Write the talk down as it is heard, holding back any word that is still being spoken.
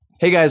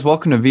Hey guys,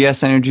 welcome to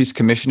VS Energy's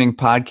Commissioning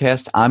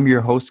Podcast. I'm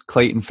your host,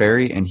 Clayton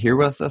Ferry, and here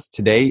with us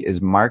today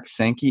is Mark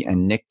Sankey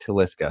and Nick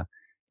Taliska.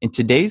 In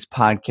today's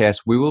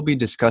podcast, we will be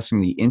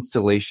discussing the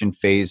installation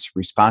phase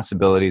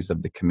responsibilities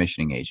of the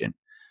commissioning agent.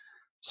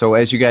 So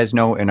as you guys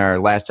know, in our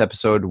last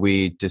episode,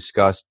 we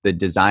discussed the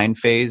design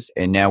phase,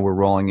 and now we're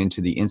rolling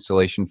into the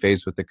installation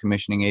phase with the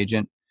commissioning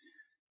agent.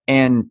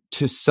 And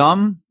to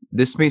some,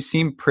 this may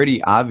seem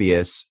pretty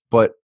obvious,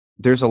 but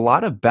there's a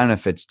lot of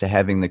benefits to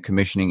having the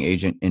commissioning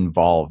agent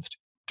involved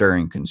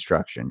during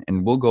construction,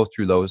 and we'll go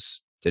through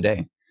those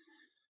today.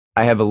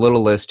 I have a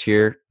little list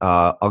here.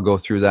 I'll go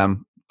through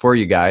them for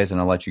you guys, and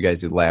I'll let you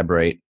guys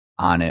elaborate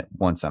on it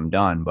once I'm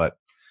done. But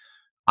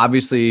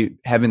obviously,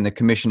 having the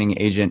commissioning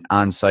agent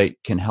on site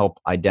can help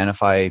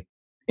identify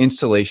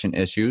installation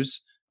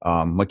issues,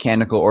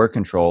 mechanical or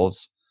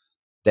controls,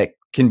 that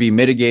can be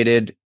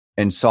mitigated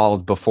and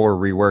solved before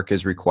rework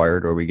is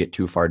required or we get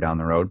too far down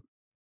the road.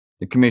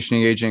 The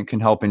commissioning agent can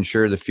help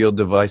ensure the field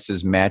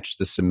devices match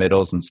the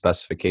submittals and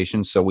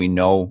specifications so we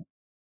know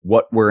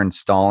what we're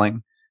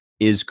installing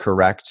is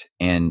correct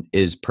and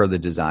is per the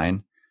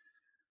design.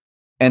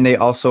 And they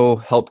also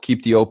help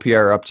keep the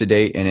OPR up to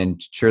date and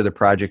ensure the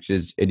project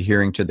is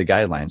adhering to the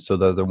guidelines. So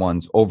they're the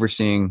ones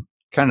overseeing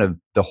kind of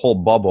the whole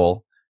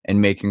bubble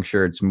and making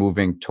sure it's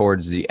moving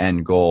towards the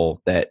end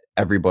goal that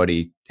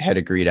everybody had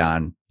agreed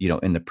on,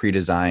 in the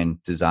pre-design,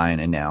 design,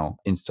 and now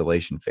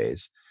installation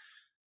phase.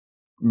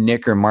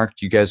 Nick or Mark,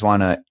 do you guys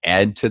want to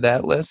add to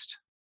that list?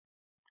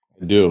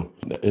 I do.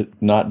 It's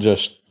not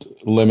just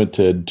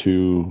limited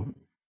to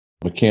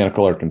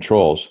mechanical or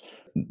controls.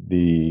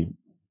 The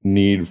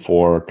need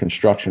for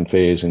construction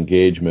phase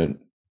engagement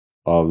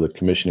of the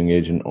commissioning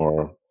agent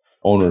or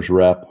owner's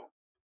rep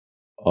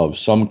of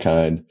some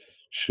kind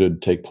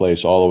should take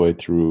place all the way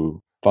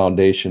through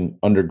foundation,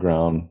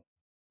 underground,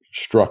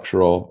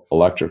 structural,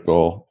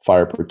 electrical,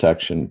 fire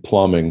protection,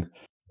 plumbing,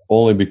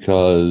 only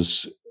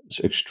because it's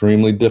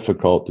extremely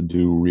difficult to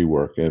do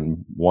rework.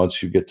 And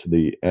once you get to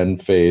the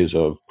end phase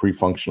of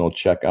pre-functional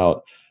checkout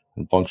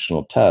and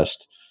functional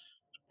test,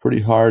 it's pretty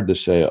hard to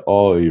say,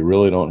 oh, you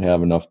really don't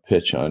have enough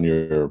pitch on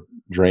your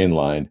drain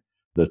line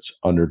that's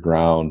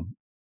underground.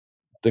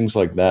 Things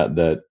like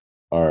that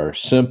are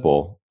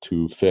simple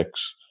to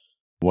fix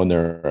when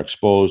they're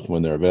exposed,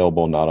 when they're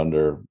available, not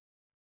under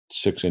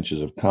 6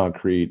 inches of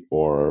concrete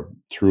or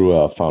through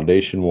a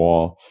foundation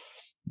wall,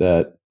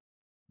 that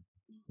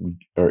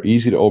are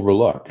easy to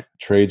overlook.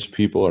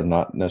 Tradespeople are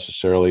not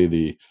necessarily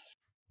the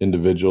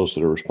individuals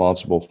that are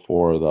responsible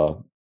for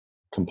the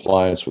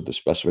compliance with the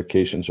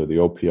specifications or the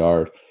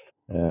OPR,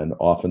 and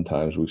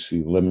oftentimes we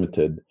see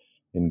limited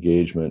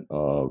engagement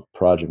of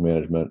project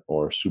management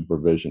or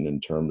supervision in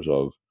terms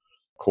of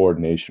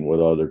coordination with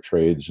other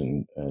trades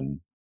and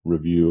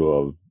review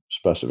of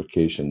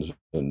specifications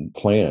and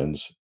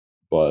plans.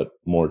 But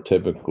more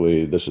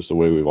typically, this is the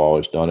way we've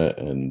always done it,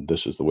 and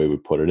this is the way we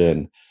put it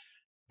in.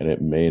 And it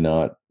may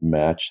not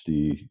match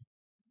the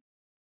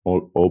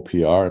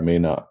OPR, it may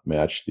not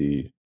match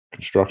the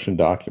construction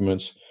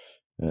documents,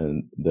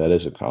 and that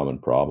is a common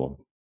problem.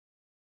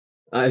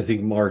 I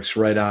think Mark's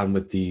right on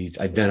with the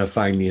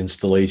identifying the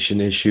installation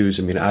issues.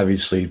 I mean,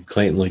 obviously,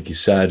 Clayton, like you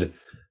said,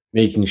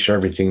 making sure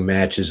everything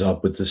matches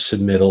up with the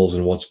submittals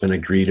and what's been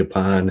agreed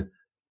upon,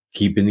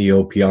 keeping the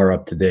OPR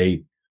up to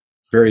date,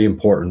 very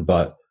important.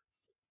 But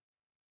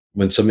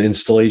when some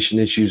installation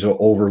issues are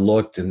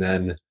overlooked and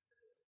then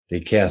they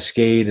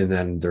cascade and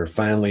then they're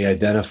finally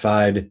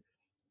identified,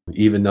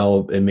 even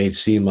though it may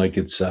seem like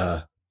it's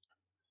an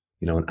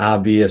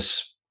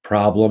obvious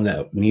problem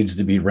that needs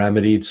to be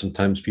remedied,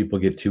 sometimes people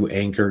get too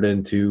anchored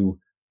into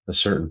a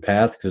certain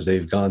path because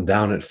they've gone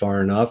down it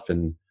far enough,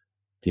 and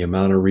the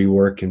amount of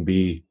rework can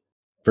be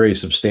very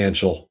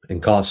substantial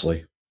and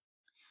costly.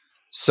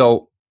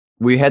 So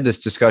we had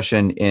this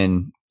discussion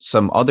in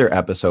some other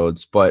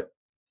episodes, but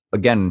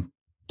again,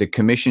 the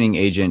commissioning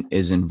agent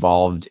is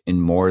involved in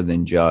more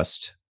than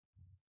just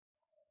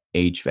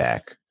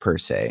HVAC per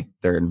se.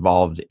 They're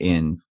involved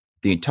in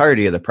the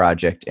entirety of the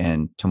project.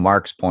 And to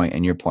Mark's point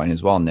and your point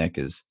as well, Nick,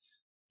 is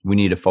we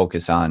need to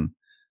focus on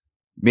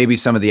maybe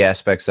some of the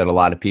aspects that a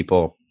lot of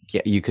people,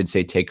 you could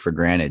say, take for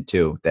granted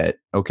too, that,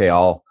 okay,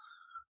 all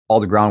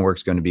the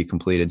groundwork's going to be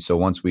completed. So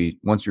once we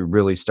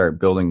really start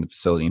building the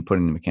facility and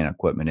putting the mechanical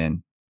equipment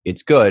in,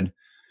 it's good,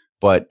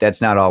 but that's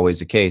not always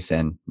the case.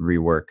 And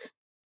rework,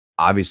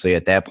 obviously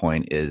at that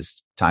point,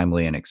 is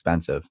timely and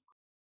expensive.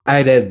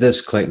 I'd add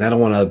this, Clayton. I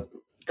don't want to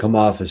come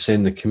off as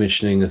saying the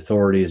commissioning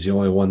authority is the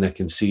only one that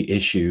can see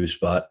issues,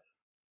 but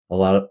a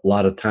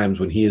lot of times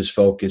when he is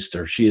focused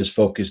or she is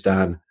focused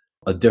on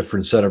a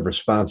different set of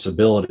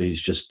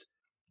responsibilities, just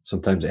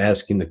sometimes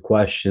asking the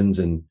questions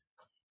and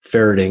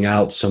ferreting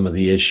out some of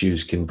the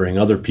issues can bring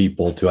other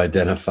people to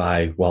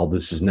identify, well,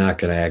 this is not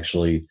going to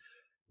actually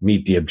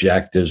meet the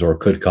objectives or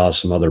could cause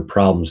some other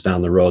problems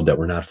down the road that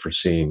we're not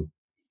foreseeing.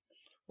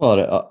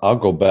 Well, I'll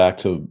go back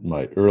to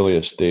my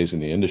earliest days in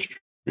the industry.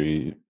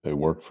 I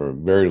worked for a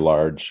very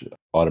large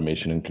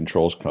automation and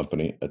controls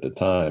company at the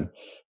time,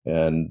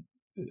 and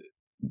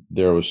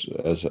there was,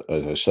 as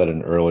I said in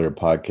an earlier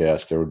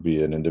podcast, there would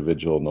be an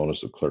individual known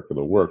as the clerk of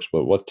the works.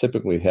 But what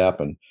typically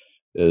happened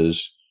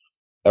is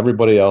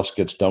everybody else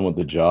gets done with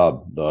the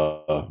job.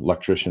 The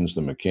electricians,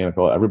 the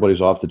mechanical,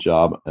 everybody's off the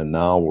job. And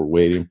now we're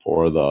waiting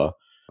for the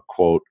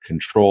quote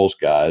controls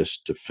guys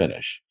to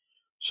finish.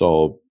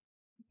 So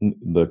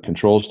the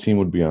controls team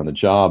would be on the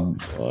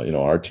job,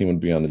 our team would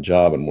be on the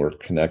job, and we're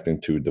connecting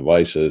to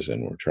devices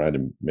and we're trying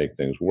to make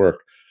things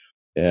work.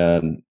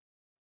 And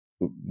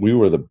we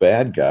were the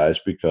bad guys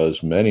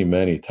because many,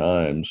 many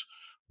times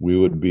we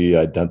would be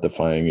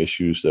identifying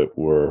issues that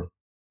were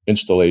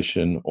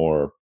installation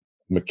or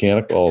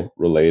mechanical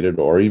related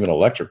or even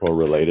electrical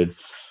related,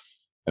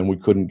 and we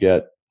couldn't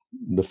get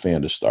the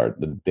fan to start.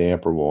 The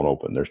damper won't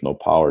open. There's no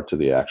power to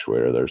the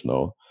actuator. There's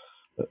no,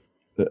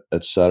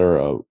 et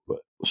cetera.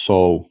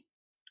 So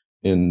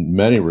in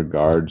many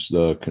regards,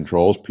 the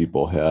controls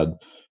people had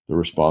the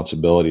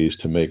responsibilities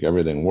to make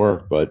everything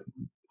work, but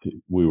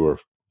we were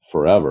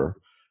forever.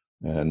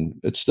 And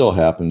it still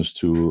happens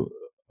to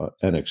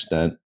an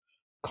extent,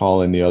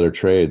 calling the other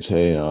trades.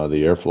 Hey,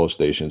 the airflow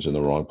station's in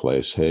the wrong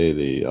place. Hey,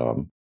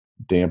 the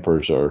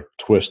dampers are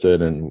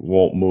twisted and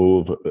won't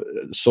move.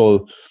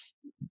 So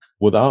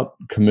without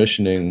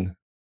commissioning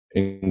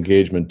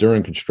engagement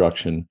during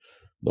construction,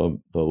 the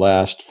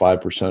last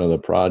 5% of the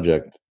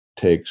project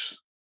takes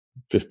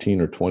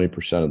 15 or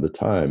 20% of the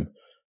time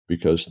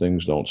because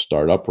things don't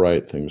start up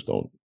right, things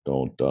don't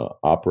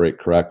operate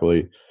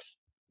correctly,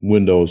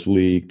 windows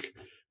leak,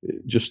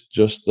 just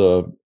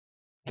the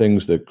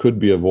things that could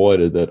be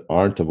avoided that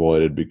aren't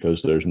avoided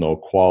because there's no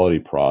quality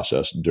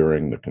process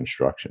during the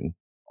construction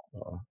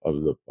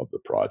of the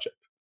project.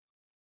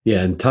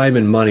 Yeah, and time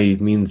and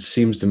money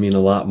seems to mean a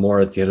lot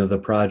more at the end of the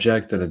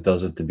project than it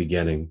does at the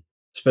beginning,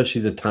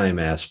 especially the time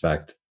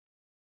aspect.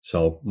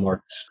 So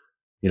Mark's,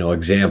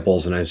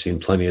 examples, and I've seen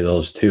plenty of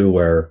those too,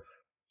 where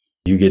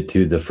you get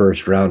to the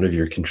first round of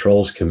your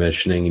controls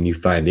commissioning and you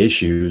find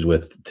issues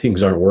with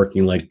things aren't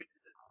working like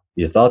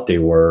you thought they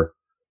were.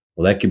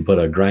 Well, that can put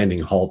a grinding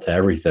halt to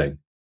everything.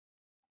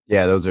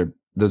 Yeah, those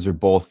are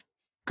both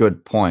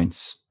good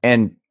points.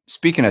 And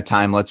speaking of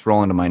time, let's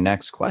roll into my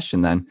next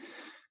question then.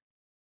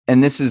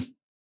 And this is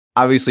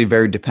obviously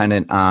very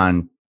dependent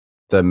on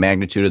the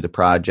magnitude of the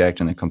project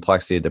and the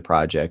complexity of the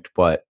project,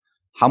 but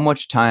how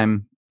much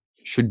time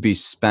should be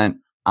spent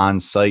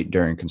on site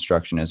during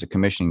construction as a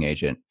commissioning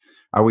agent?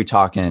 Are we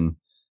talking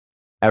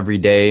every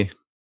day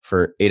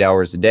for 8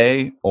 hours a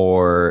day,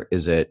 or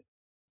is it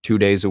 2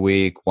 days a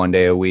week, 1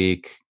 day a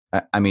week?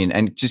 I mean,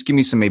 and just give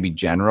me some maybe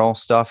general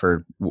stuff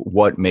or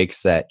what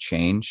makes that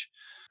change.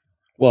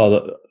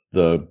 Well,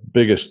 the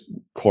biggest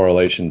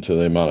correlation to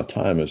the amount of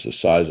time is the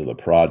size of the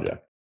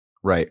project.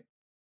 Right.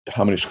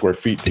 How many square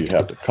feet do you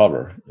have to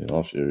cover?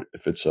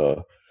 If it's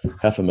a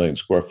 500,000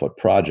 square foot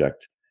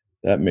project,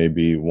 that may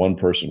be one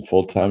person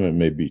full time. It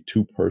may be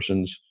two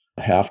persons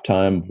half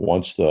time.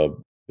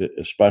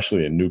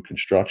 Especially in new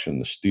construction,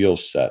 the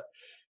steel's set.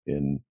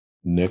 In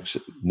Nick's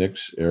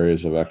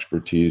areas of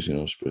expertise,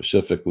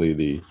 specifically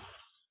the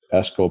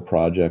ESCO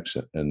projects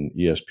and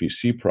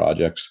ESPC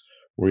projects,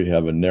 where you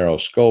have a narrow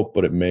scope,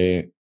 but it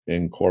may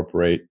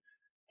incorporate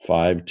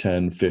 5,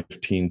 10,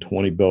 15,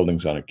 20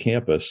 buildings on a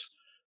campus.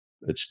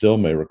 It still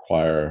may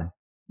require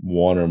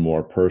one or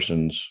more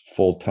persons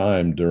full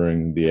time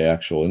during the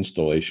actual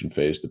installation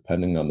phase,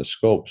 depending on the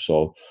scope.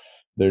 So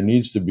there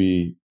needs to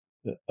be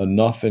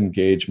enough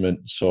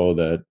engagement so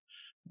that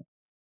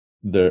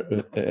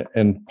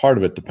and part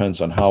of it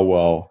depends on how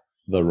well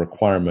the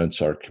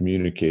requirements are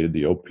communicated.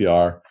 The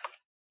OPR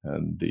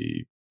and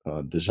the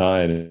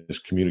design is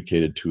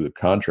communicated to the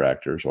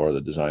contractors or the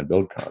design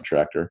build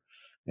contractor,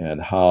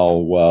 and how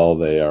well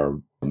they are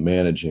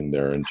managing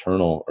their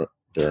internal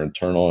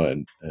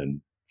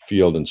and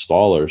field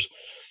installers.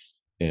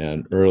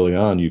 And early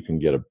on, you can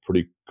get a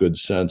pretty good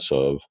sense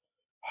of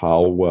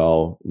how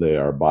well they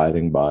are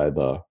abiding by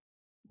the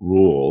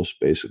rules,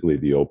 basically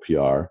the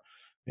OPR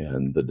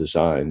and the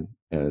design,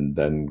 and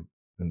then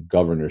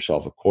govern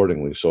yourself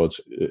accordingly. So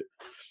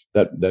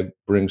that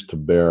brings to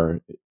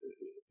bear,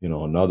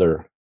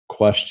 another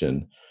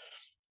question.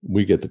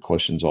 We get the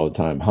questions all the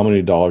time. How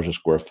many dollars a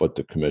square foot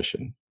to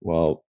commission?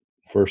 Well,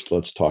 first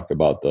let's talk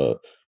about the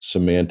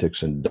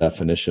semantics and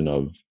definition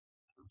of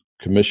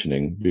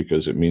commissioning,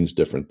 because it means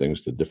different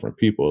things to different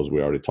people, as we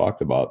already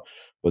talked about.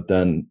 But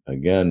then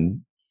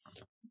again,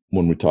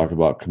 when we talk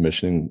about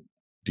commissioning,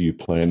 do you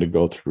plan to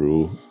go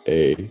through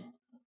a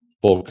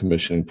full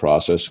commissioning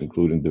process,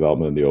 including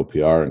development of the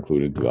OPR,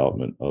 including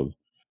development of,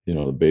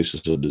 the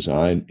basis of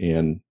design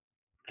and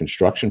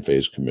construction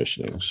phase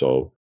commissioning?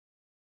 So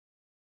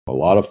a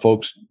lot of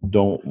folks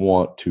don't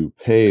want to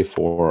pay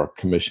for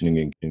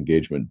commissioning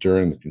engagement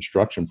during the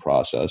construction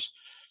process.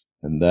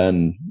 And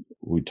then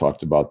we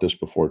talked about this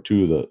before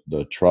too,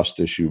 the trust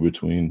issue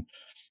between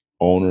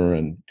owner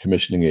and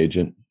commissioning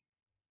agent.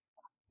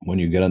 When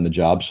you get on the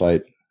job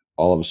site,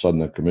 all of a sudden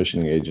the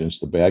commissioning agent's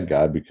the bad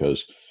guy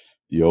because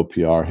the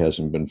OPR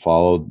hasn't been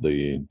followed,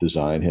 the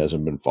design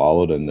hasn't been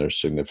followed, and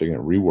there's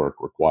significant rework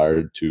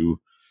required to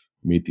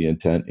meet the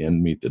intent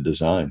and meet the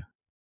design.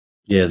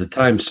 Yeah, the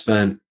time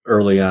spent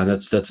early on,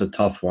 that's a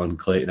tough one,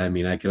 Clayton. I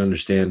mean, I can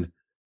understand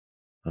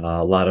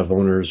a lot of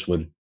owners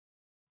would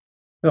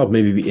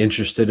maybe be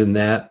interested in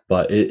that,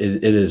 but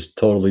it is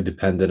totally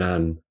dependent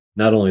on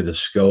not only the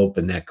scope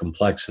and that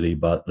complexity,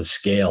 but the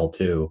scale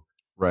too.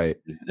 Right.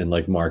 And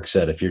like Mark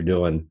said, if you're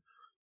doing,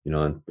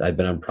 and I've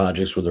been on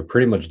projects where they're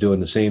pretty much doing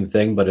the same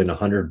thing, but in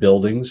 100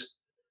 buildings.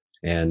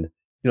 And,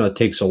 it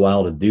takes a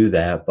while to do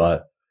that.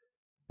 But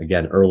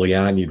again, early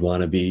on, you'd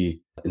want to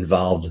be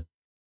involved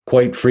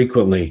quite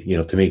frequently,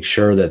 to make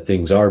sure that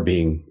things are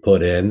being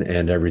put in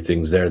and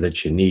everything's there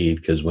that you need.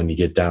 Because when you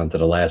get down to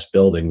the last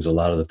buildings, a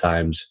lot of the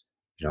times,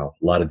 a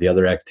lot of the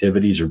other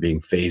activities are being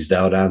phased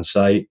out on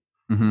site.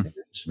 Hmm.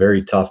 It's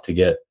very tough to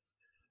get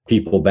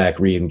people back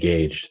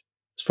re-engaged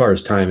as far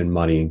as time and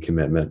money and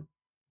commitment.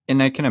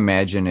 And I can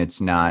imagine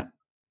it's not,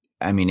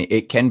 I mean,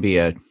 it can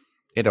be I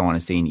don't want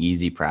to say an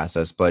easy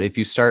process, but if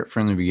you start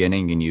from the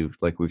beginning and you,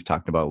 like we've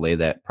talked about, lay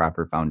that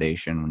proper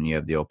foundation when you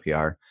have the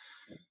OPR,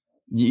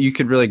 you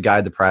could really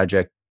guide the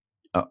project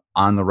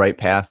on the right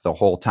path the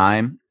whole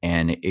time.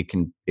 And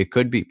it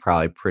could be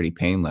probably pretty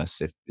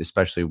painless, if,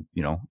 especially,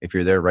 if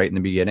you're there right in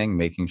the beginning,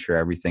 making sure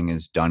everything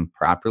is done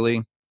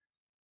properly.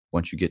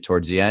 Once you get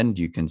towards the end,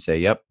 you can say,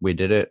 yep, we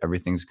did it.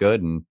 Everything's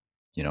good. And,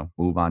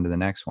 move on to the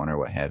next one or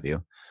what have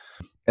you.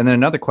 And then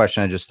another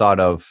question I just thought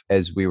of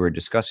as we were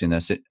discussing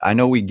this, I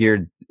know we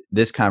geared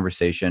this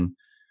conversation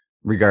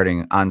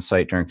regarding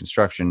on-site during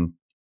construction,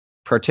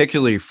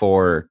 particularly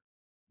for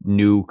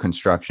new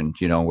construction.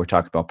 We're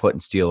talking about putting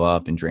steel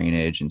up and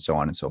drainage and so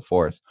on and so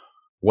forth.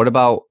 What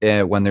about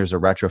when there's a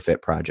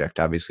retrofit project?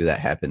 Obviously, that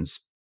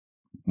happens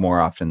more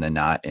often than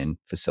not in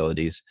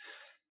facilities.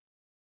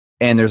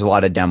 And there's a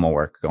lot of demo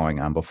work going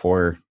on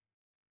before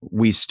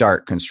we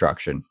start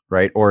construction,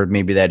 right? Or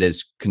maybe that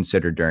is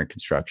considered during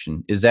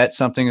construction. Is that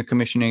something a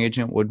commissioning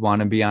agent would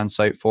want to be on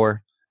site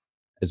for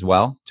as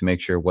well, to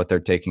make sure what they're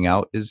taking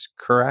out is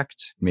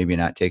correct? Maybe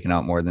not taking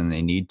out more than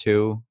they need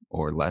to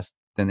or less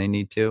than they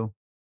need to?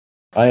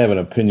 I have an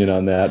opinion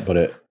on that,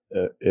 but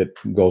it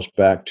goes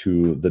back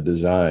to the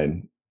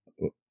design.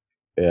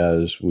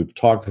 As we've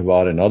talked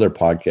about in other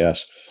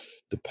podcasts,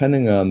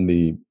 depending on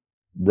the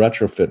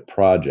retrofit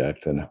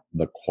project and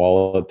the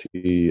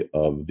quality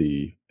of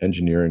the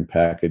engineering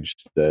package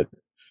that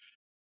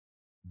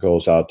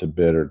goes out to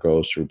bid or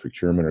goes through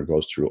procurement or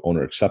goes through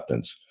owner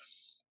acceptance,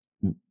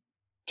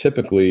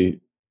 typically,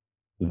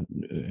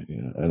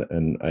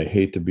 and I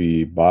hate to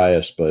be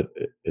biased, but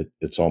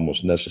it's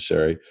almost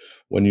necessary,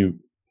 when you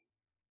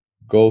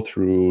go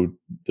through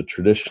the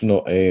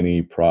traditional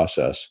A&E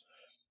process,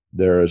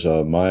 there is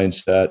a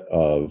mindset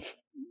of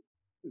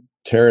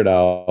tear it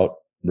out,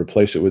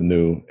 replace it with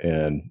new,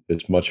 and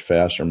it's much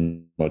faster,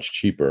 much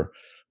cheaper,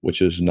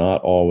 which is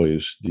not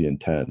always the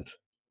intent.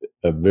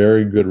 A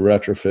very good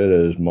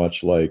retrofit is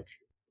much like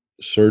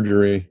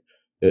surgery.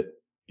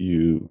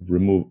 You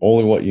remove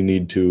only what you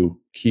need to,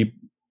 keep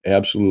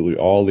absolutely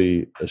all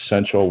the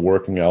essential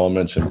working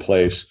elements in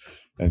place,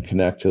 and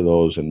connect to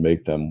those and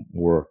make them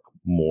work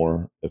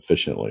more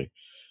efficiently.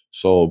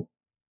 So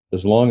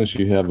as long as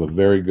you have a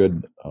very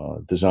good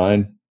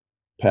design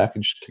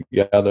package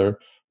together,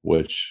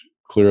 which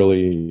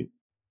clearly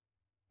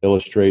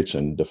illustrates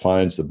and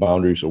defines the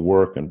boundaries of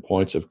work and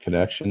points of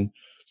connection,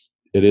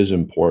 it is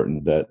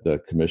important that the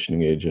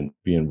commissioning agent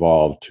be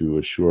involved to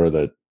assure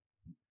that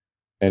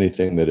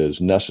anything that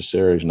is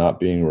necessary is not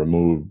being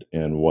removed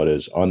and what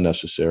is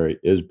unnecessary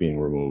is being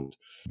removed.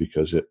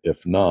 Because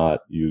if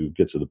not, you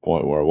get to the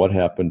point where what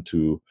happened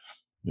to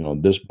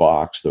this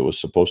box that was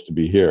supposed to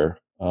be here?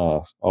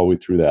 We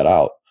threw that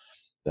out.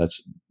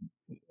 That's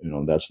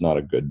that's not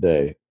a good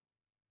day.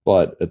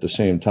 But at the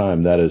same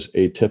time, that is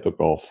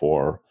atypical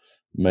for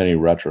many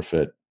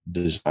retrofit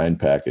design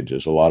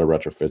packages. A lot of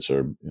retrofits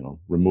are,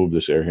 remove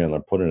this air handler,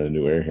 put in a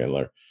new air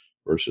handler,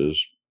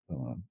 versus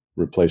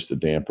replace the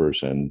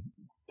dampers and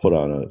put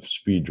on a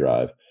speed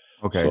drive.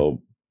 Okay.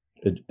 So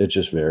it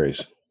just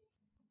varies.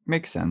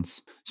 Makes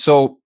sense.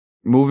 So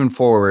moving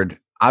forward,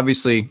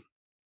 obviously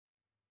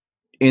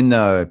in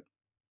the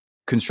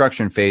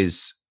construction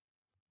phase,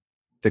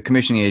 the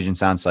commissioning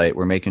agents on site,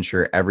 we're making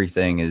sure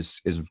everything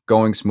is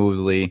going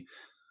smoothly.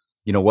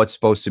 What's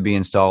supposed to be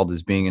installed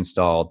is being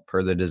installed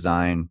per the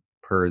design,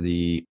 per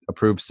the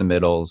approved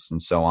submittals,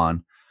 and so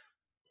on.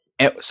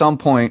 At some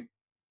point,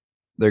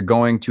 they're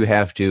going to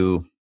have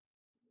to,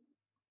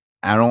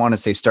 I don't want to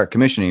say start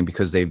commissioning,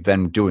 because they've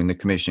been doing the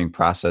commissioning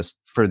process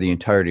for the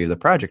entirety of the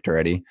project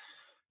already.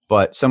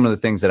 But some of the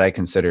things that I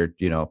consider,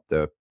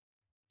 the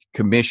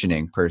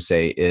commissioning per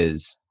se,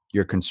 is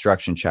your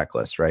construction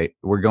checklist, right?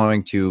 We're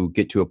going to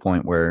get to a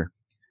point where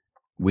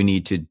we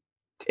need to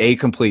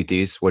complete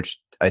these, which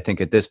I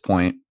think at this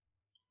point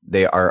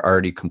they are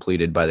already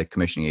completed by the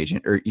commissioning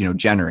agent, or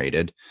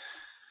generated.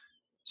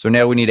 So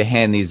now we need to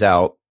hand these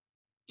out,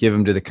 give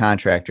them to the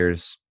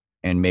contractors,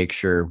 and make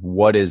sure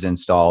what is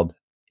installed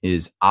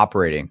is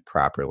operating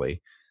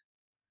properly.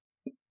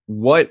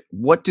 What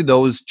do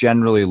those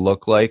generally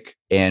look like,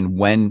 and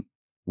when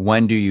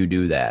do you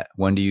do that?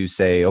 When do you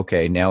say,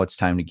 okay, now it's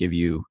time to give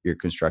you your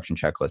construction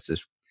checklist? Do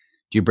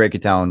you break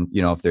it down,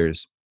 if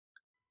there's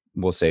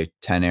we'll say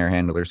 10 air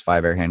handlers,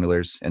 5 air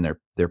handlers, and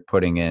they're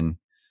putting in,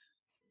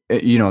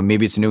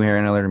 maybe it's a new air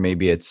handler,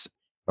 maybe it's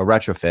a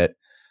retrofit.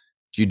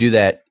 Do you do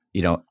that,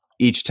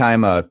 each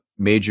time a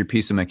major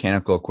piece of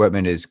mechanical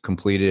equipment is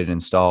completed,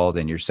 installed,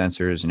 and your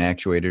sensors and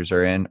actuators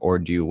are in, or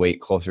do you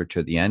wait closer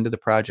to the end of the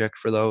project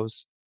for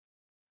those?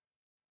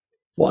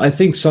 Well, I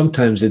think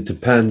sometimes it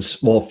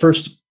depends. Well,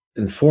 first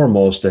and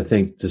foremost, I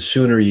think the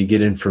sooner you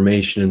get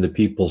information into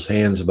people's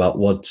hands about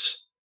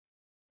what's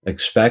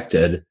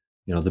expected,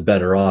 the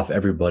better off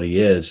everybody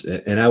is.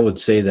 And I would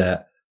say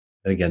that,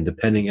 again,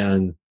 depending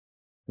on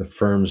the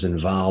firms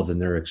involved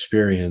and their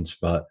experience,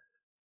 but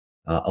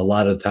a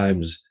lot of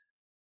times,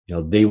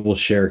 they will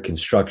share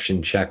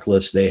construction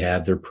checklists. They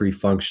have their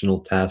pre-functional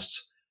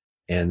tests.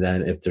 And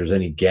then if there's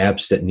any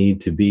gaps that need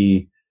to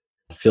be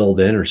filled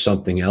in or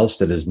something else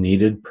that is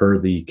needed per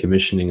the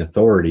commissioning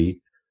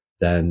authority,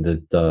 then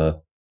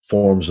the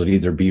forms would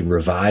either be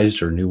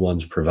revised or new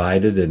ones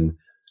provided.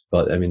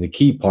 But I mean, the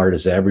key part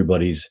is that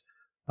everybody's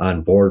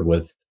on board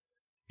with,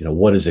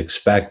 what is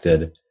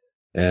expected,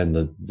 and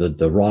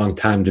the wrong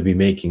time to be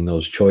making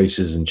those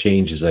choices and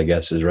changes, I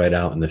guess, is right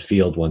out in the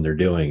field when they're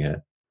doing it.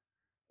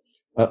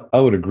 I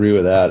would agree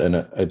with that, and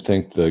I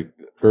think the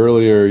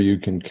earlier you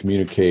can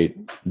communicate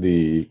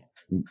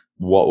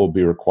what will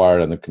be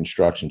required on the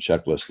construction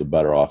checklist, the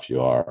better off you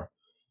are.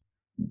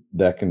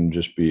 That can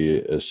just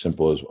be as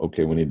simple as,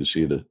 okay, we need to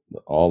see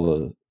all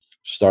the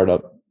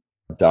startup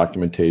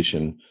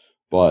documentation,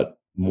 but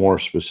more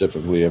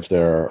specifically, if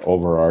there are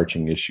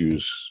overarching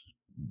issues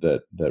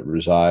that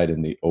reside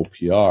in the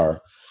OPR,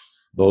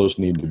 those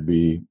need to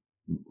be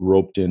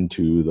roped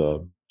into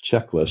the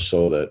checklist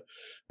so that,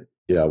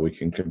 we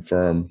can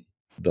confirm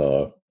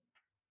the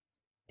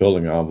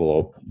building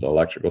envelope, the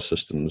electrical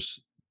systems,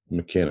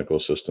 mechanical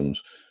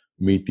systems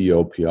meet the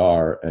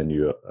OPR, and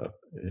you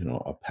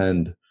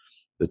append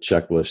the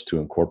checklist to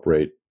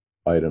incorporate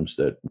items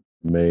that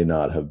may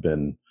not have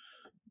been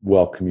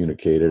well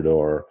communicated,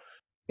 or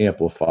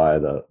amplify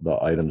the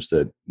items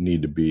that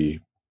need to be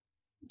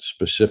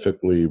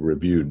specifically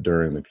reviewed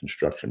during the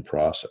construction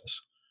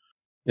process.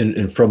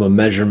 And from a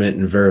measurement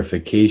and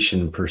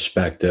verification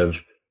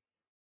perspective,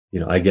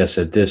 I guess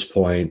at this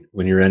point,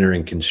 when you're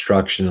entering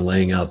construction and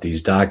laying out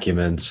these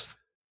documents,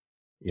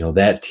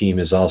 that team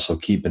is also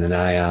keeping an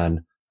eye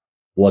on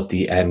what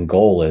the end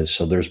goal is.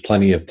 So there's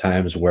plenty of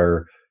times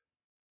where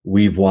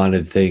we've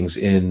wanted things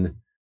in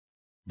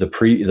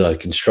the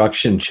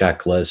construction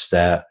checklist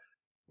that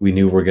we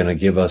knew were going to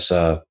give us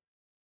a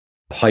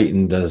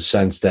heightened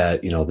sense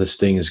that, this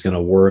thing is going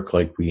to work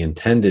like we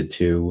intend it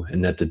to,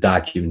 and that the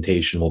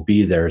documentation will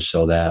be there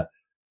so that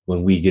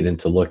when we get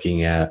into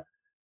looking at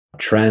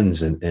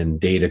trends and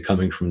data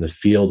coming from the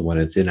field when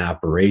it's in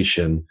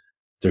operation,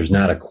 there's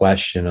not a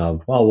question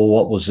of, well,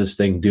 what was this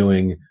thing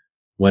doing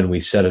when we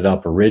set it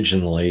up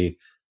originally?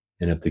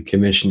 And if the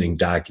commissioning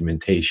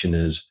documentation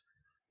is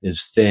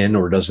thin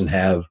or doesn't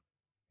have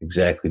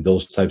exactly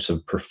those types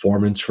of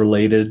performance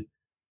related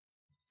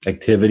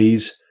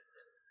activities,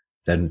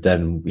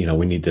 then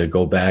we need to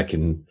go back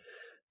and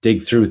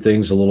dig through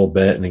things a little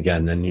bit. And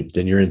again, then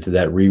you're into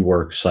that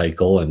rework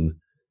cycle and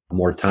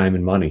more time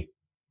and money.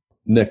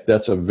 Nick,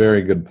 that's a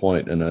very good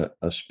point, and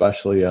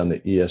especially on the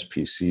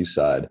ESPC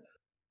side.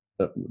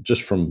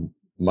 Just from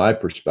my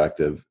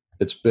perspective,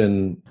 it's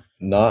been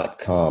not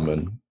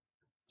common,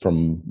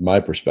 from my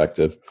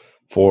perspective,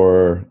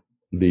 for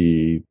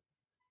the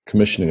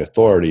commissioning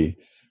authority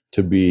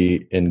to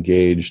be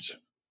engaged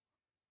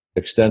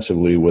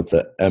extensively with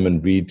the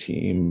M&V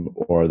team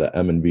or the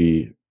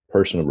M&V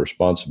person of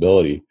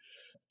responsibility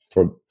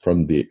for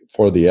the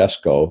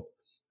ESCO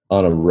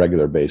on a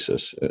regular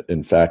basis.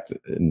 In fact,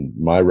 in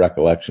my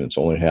recollection, it's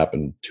only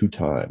happened 2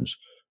 times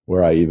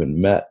where I even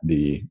met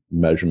the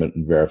measurement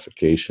and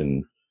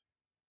verification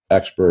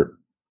expert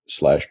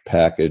 /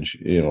 package,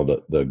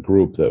 the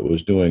group that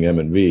was doing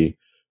M&V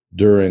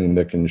during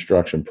the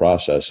construction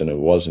process. And it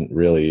wasn't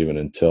really even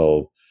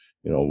until,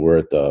 we're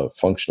at the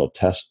functional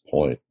test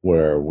point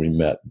where we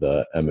met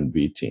the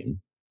M&V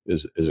team.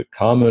 Is it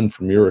common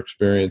from your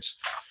experience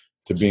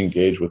to be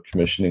engaged with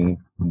commissioning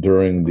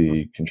during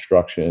the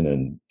construction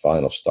and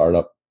final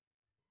startup?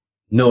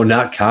 No,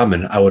 not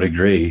common. I would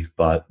agree,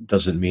 but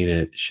doesn't mean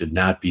it should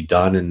not be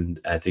done. And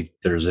I think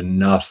there's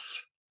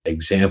enough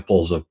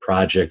examples of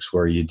projects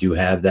where you do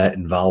have that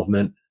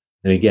involvement.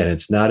 And again,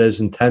 it's not as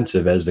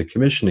intensive as the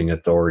commissioning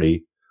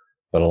authority,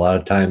 but a lot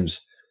of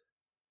times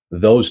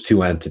those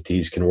two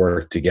entities can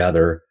work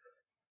together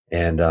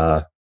and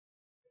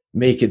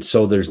make it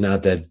so there's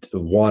not that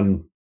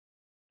one.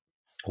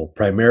 Well,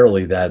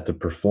 primarily that the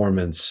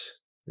performance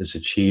is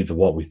achieved of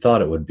what we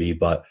thought it would be,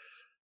 but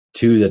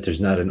 2, that there's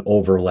not an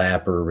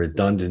overlap or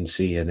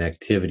redundancy in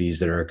activities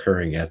that are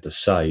occurring at the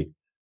site,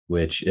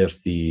 which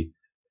if the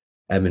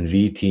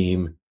M&V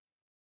team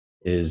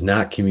is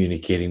not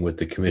communicating with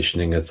the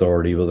commissioning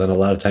authority, well, then a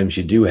lot of times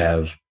you do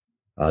have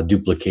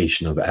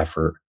duplication of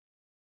effort.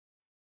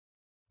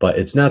 But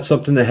it's not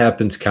something that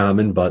happens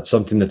common, but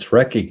something that's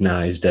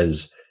recognized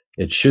as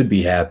it should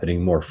be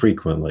happening more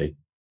frequently,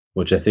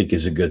 which I think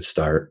is a good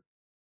start.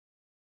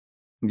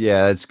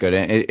 Yeah, that's good.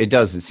 And it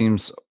does. It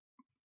seems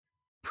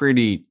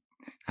pretty,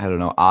 I don't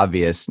know,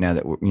 obvious now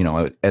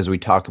that, as we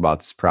talk about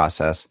this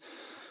process,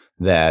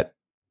 that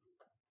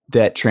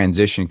that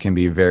transition can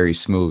be very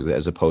smooth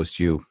as opposed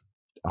to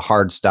a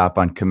hard stop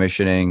on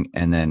commissioning.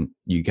 And then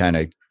you kind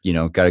of,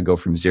 got to go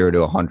from 0 to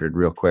 100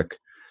 real quick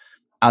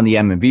on the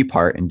M&V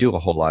part and do a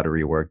whole lot of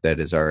rework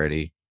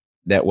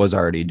that was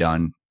already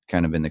done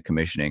kind of in the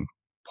commissioning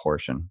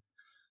portion.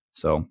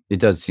 So it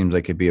does seem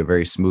like it'd be a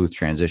very smooth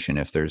transition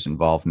if there's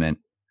involvement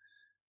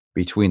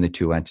between the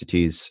two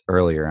entities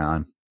earlier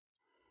on.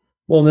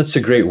 Well, and that's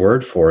a great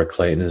word for it,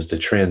 Clayton, is the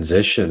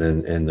transition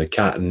and the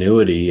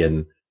continuity.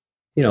 And,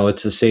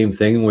 it's the same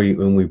thing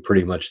when we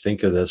pretty much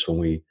think of this, when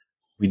we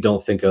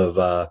don't think of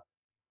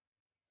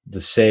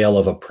the sale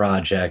of a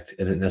project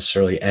and it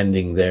necessarily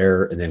ending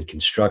there and then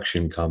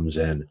construction comes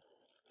in,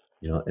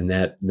 and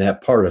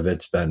that part of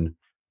it's been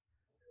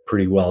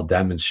pretty well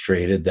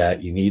demonstrated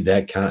that you need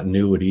that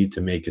continuity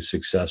to make a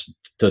success,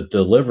 to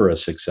deliver a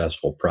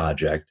successful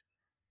project.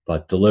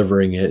 But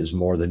delivering it is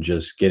more than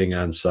just getting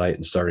on site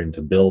and starting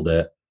to build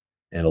it.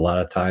 And a lot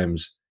of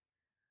times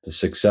the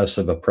success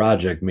of a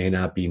project may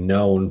not be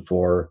known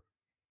for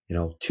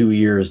 2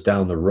 years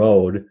down the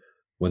road,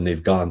 when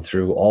they've gone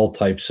through all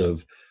types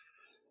of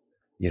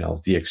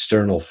the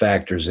external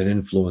factors and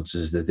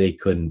influences that they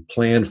couldn't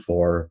plan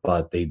for,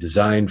 but they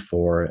designed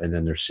for, and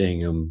then they're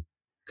seeing them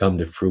come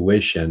to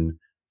fruition.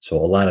 So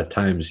a lot of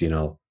times,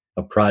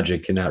 a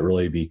project cannot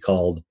really be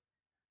called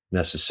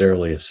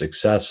necessarily a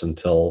success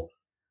until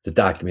the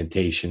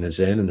documentation is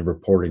in and the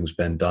reporting's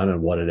been done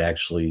on what it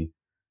actually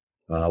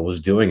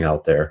was doing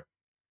out there.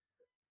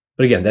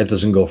 But again, that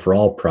doesn't go for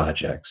all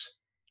projects.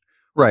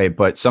 Right.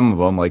 But some of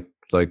them, like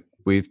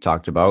we've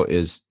talked about,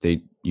 is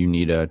you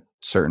need a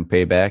certain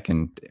payback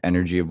and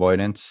energy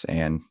avoidance.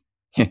 And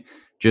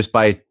just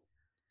by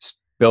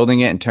building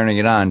it and turning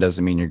it on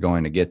doesn't mean you're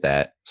going to get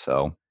that.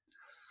 So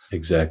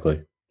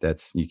exactly.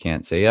 You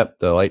can't say, yep,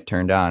 the light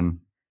turned on,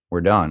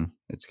 we're done.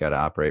 It's got to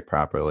operate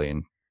properly.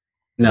 And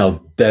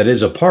now that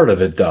is a part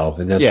of it, though,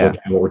 and that's Yeah.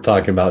 what we're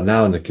talking about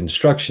now in the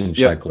construction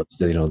Yep. checklist.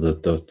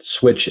 The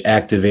switch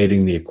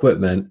activating the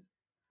equipment,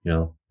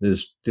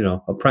 is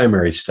a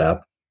primary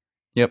step.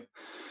 Yep.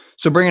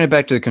 So bringing it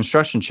back to the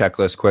construction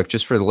checklist quick,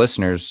 just for the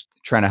listeners,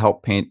 trying to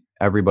help paint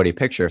everybody a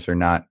picture if they're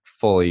not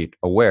fully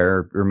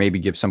aware, or maybe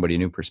give somebody a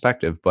new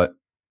perspective. But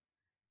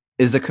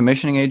is the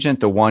commissioning agent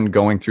the one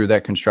going through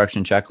that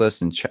construction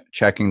checklist and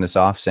checking this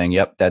off, saying,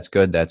 yep, that's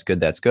good, that's good,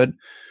 that's good?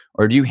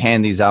 Or do you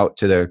hand these out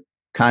to the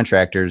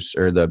contractors,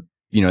 or the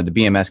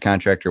BMS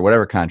contractor,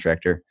 whatever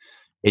contractor,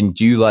 and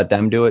do you let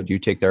them do it? Do you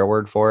take their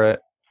word for it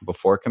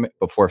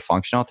before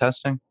functional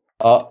testing?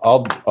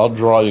 I'll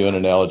draw you an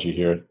analogy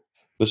here.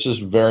 This is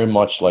very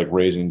much like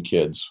raising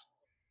kids.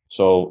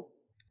 So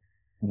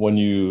when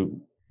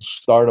you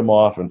start them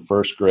off in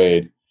first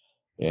grade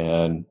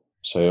and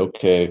say,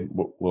 okay,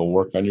 we'll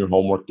work on your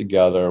homework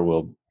together,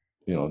 we'll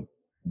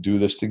do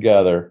this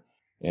together,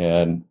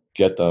 and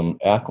get them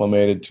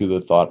acclimated to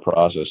the thought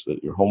process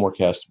that your homework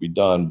has to be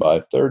done by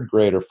third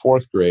grade or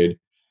fourth grade,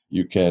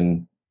 you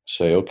can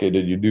say, okay,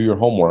 did you do your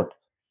homework?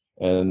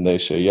 And they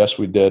say, yes,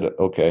 we did.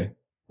 Okay,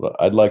 well,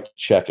 I'd like to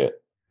check it.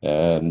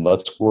 And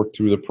let's work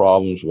through the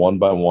problems one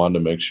by one to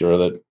make sure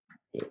that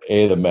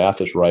A, the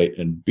math is right,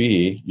 and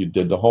B, you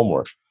did the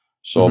homework.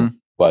 So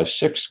by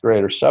sixth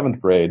grade or seventh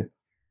grade,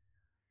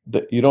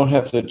 you don't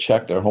have to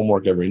check their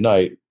homework every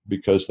night,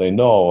 because they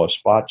know a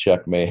spot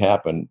check may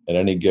happen at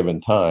any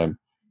given time.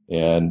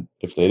 And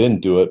if they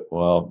didn't do it,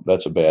 well,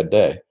 that's a bad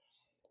day.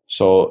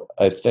 So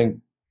I think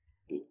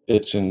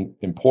it's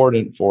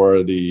important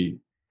for the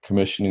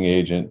commissioning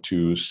agent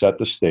to set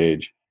the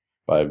stage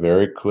by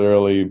very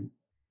clearly,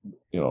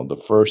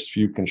 the first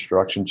few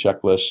construction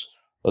checklists.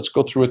 Let's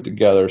go through it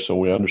together so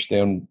we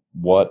understand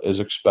what is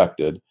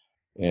expected.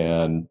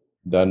 And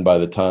then by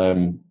the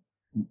time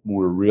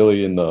we're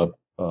really in the,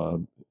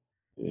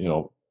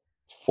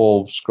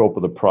 full scope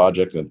of the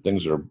project and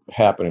things are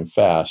happening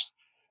fast,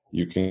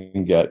 you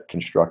can get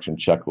construction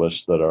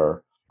checklists that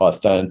are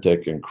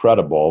authentic and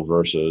credible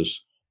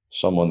versus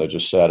someone that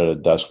just sat at a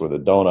desk with a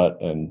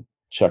donut and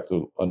checked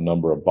a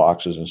number of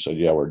boxes and said,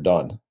 yeah, we're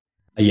done.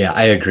 Yeah,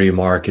 I agree,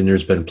 Mark. And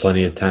there's been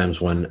plenty of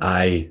times when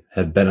I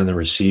have been on the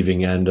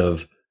receiving end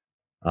of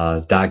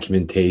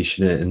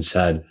documentation and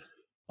said,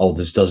 "Oh,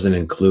 this doesn't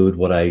include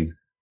what I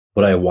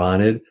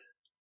wanted."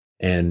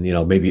 And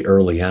maybe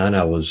early on,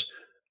 I was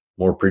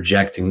more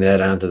projecting that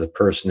onto the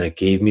person that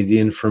gave me the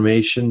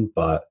information.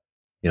 But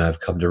I've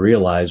come to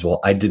realize,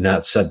 well, I did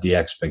not set the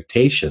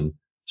expectation,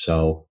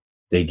 so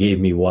they gave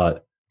me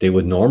what they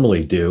would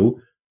normally do,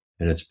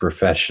 and it's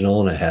professional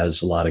and it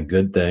has a lot of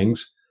good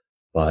things,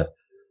 but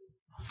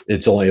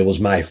it was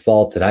my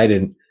fault that I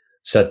didn't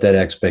set that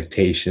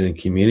expectation and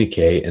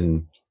communicate.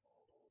 And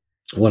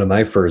one of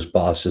my first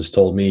bosses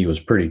told me he was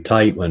pretty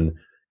tight when,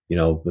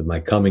 with my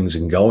comings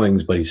and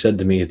goings, but he said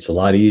to me, it's a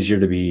lot easier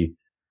to be,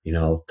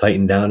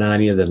 tighten down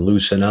on you than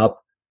loosen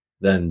up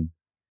than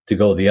to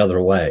go the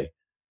other way.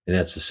 And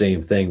that's the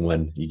same thing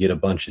when you get a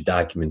bunch of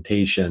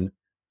documentation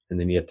And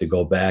then you have to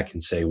go back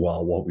and say,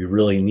 well, what we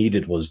really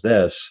needed was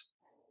this.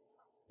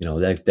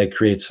 That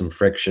creates some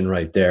friction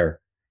right there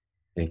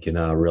and can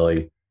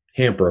really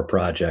hamper a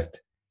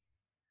project.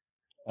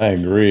 I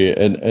agree,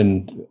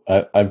 and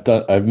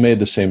I've made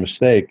the same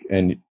mistake,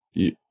 and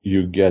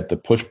you get the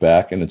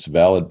pushback, and it's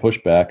valid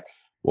pushback.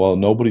 Well,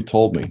 nobody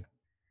told me.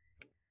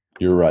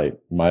 You're right,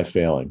 my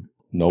failing.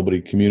 Nobody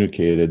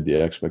communicated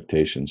the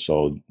expectation.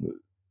 So,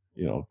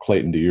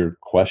 Clayton, to your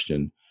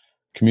question,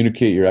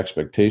 communicate your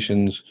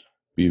expectations,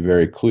 be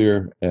very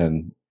clear,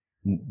 and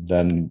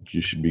then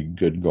you should be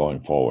good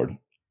going forward.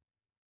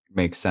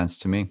 Makes sense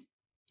to me.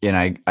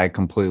 And I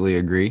completely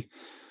agree.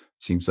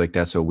 Seems like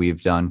that's what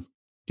we've done,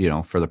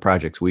 for the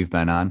projects we've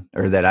been on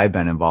or that I've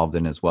been involved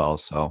in as well.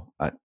 So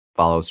it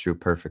follows through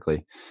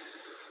perfectly.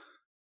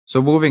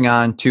 So moving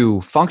on to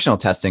functional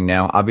testing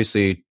now,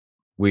 obviously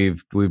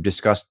we've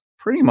discussed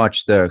pretty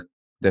much the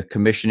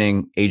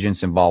commissioning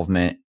agent's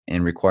involvement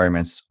and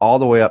requirements all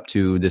the way up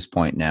to this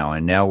point now.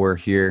 And now we're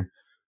here,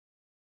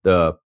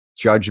 the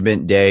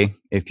judgment day,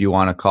 if you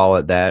want to call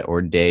it that,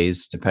 or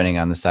days, depending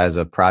on the size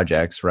of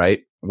projects,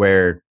 right?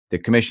 Where the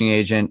commissioning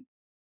agent,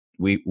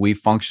 we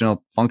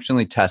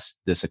functionally test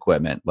this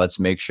equipment. Let's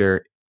make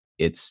sure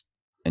it's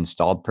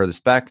installed per the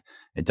spec.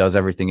 It does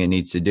everything it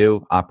needs to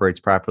do, operates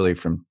properly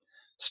from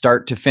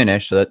start to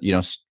finish, so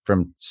that,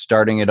 from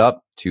starting it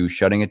up to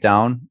shutting it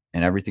down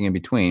and everything in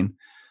between.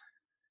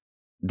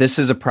 This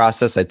is a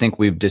process I think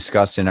we've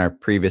discussed in our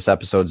previous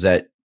episodes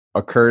that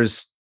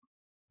occurs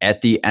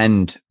at the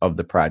end of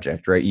the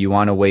project, right? You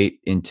want to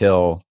wait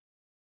until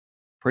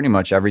pretty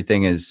much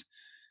everything is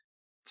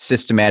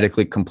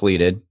systematically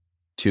completed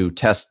to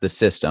test the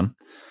system.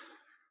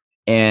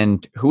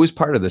 And who is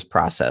part of this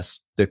process?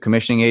 The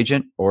commissioning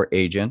agent or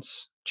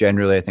agents.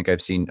 Generally, I think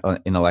I've seen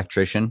an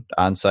electrician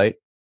on site,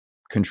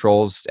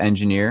 controls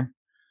engineer.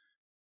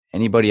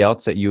 Anybody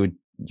else that you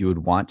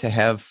would want to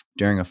have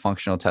during a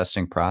functional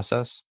testing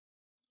process?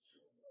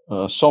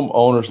 Some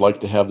owners like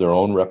to have their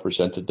own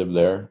representative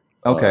there.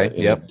 Okay.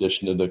 In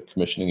addition to the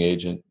commissioning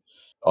agent,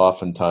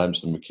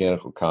 oftentimes the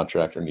mechanical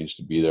contractor needs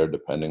to be there,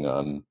 depending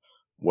on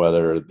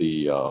whether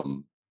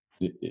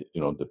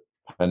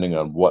depending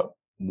on what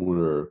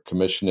we're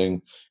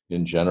commissioning.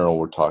 In general,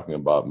 we're talking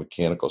about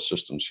mechanical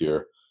systems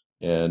here,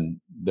 and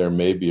there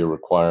may be a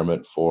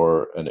requirement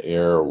for an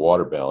air or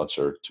water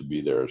balancer to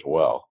be there as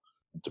well,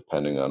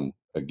 depending on,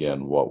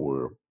 again, what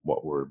we're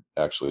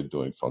actually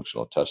doing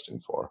functional testing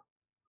for.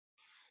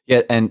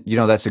 Yeah, and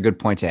that's a good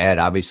point to add.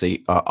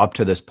 Obviously, up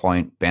to this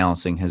point,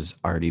 balancing has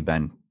already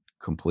been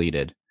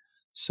completed.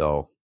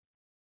 So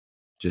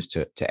just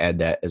to add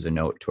that as a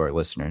note to our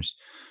listeners.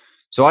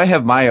 So I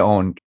have my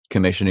own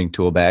commissioning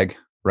tool bag,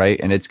 right?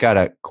 And it's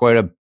got quite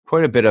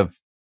a bit of,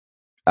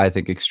 I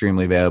think,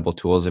 extremely valuable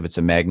tools. If it's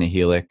a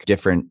MagnaHelix,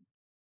 different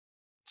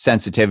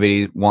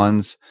sensitivity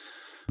ones,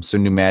 so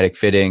pneumatic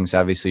fittings,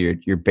 obviously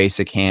your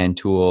basic hand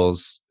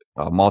tools,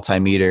 a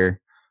multimeter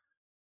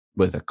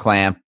with a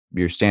clamp,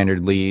 your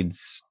standard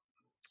leads.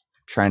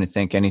 Trying to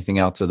think anything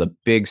else of the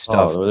big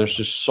stuff. Oh, there's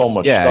just so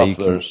much stuff.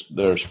 There's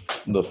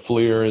the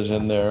FLIR is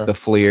in there. The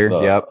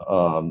FLIR, yep.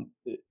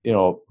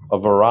 A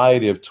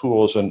variety of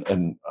tools,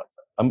 and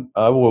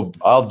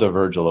I'll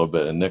diverge a little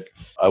bit. And Nick,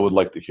 I would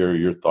like to hear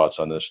your thoughts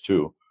on this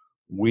too.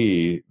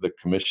 We, the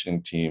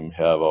commissioning team,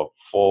 have a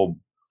full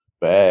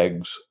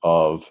bags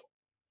of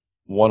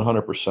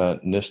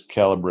 100% NIST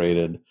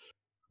calibrated,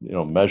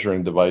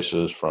 measuring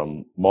devices,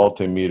 from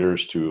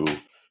multimeters to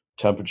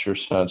temperature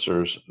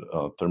sensors,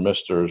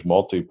 thermistors,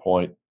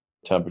 multi-point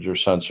temperature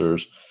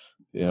sensors,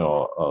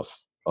 a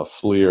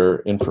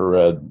FLIR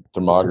infrared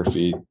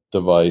thermography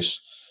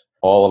device,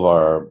 all of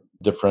our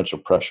differential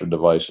pressure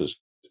devices,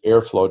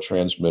 airflow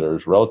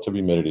transmitters, relative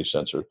humidity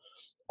sensor,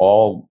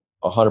 all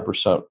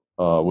 100%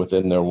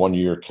 within their 1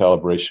 year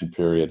calibration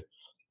period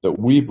that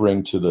we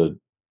bring to the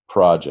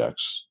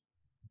projects,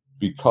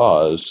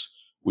 because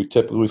we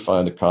typically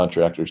find the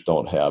contractors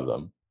don't have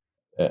them.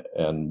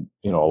 And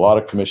a lot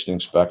of commissioning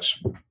specs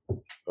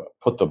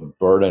put the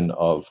burden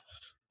of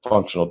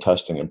functional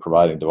testing and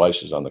providing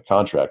devices on the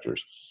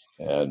contractors,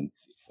 and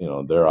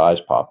their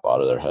eyes pop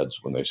out of their heads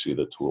when they see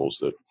the tools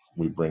that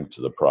we bring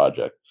to the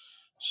project.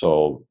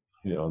 So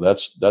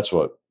that's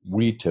what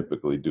we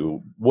typically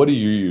do. What do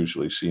you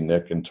usually see,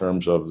 Nick, in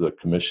terms of the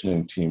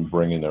commissioning team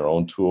bringing their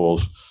own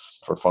tools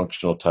for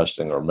functional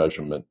testing or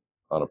measurement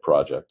on a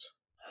project?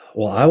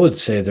 Well, I would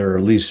say they're,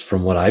 at least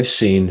from what I've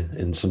seen,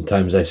 and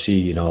sometimes I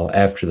see,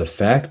 after the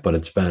fact, but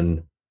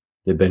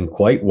they've been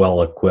quite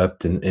well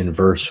equipped and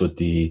versed with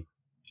the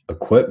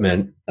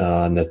equipment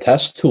and the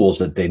test tools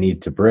that they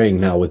need to bring.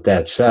 Now, with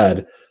that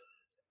said,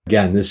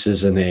 again, this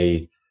isn't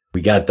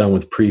we got done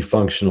with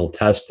pre-functional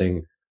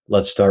testing.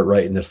 Let's start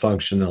writing the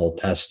functional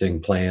testing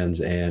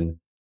plans and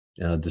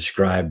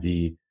describe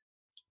the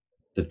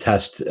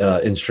test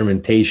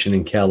instrumentation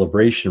and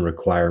calibration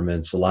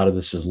requirements. A lot of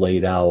this is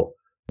laid out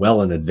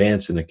well in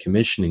advance in a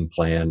commissioning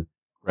plan.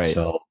 Right.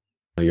 So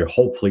you're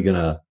hopefully going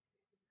to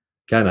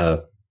kind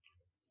of,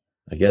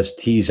 I guess,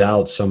 tease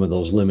out some of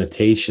those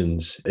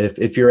limitations.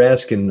 If you're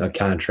asking a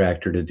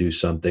contractor to do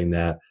something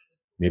that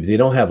maybe they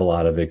don't have a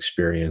lot of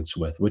experience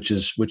with, which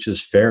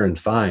is fair and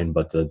fine.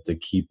 But the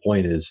key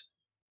point is,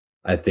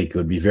 I think it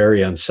would be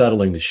very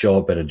unsettling to show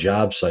up at a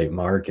job site,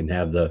 Mark, and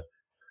have the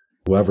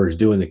whoever's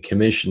doing the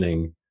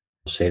commissioning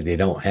say they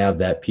don't have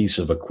that piece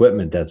of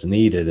equipment that's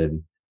needed,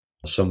 and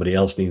somebody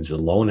else needs to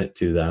loan it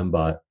to them.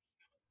 But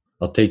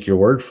I'll take your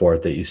word for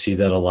it that you see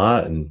that a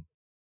lot, and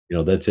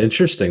that's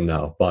interesting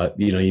though. But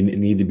you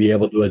need to be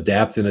able to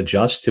adapt and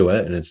adjust to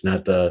it, and it's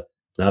not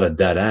a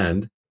dead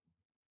end.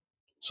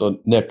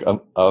 So, Nick,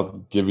 I'll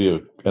give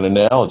you an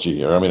analogy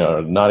here. I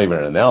mean, not even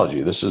an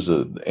analogy. This is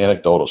an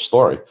anecdotal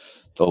story.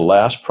 The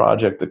last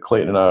project that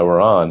Clayton and I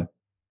were on,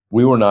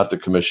 we were not the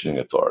commissioning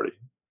authority.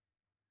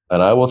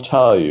 And I will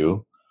tell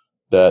you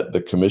that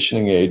the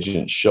commissioning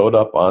agent showed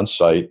up on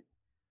site.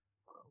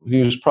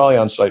 He was probably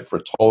on site for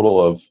a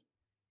total of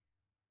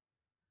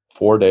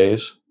 4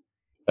 days.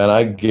 And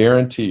I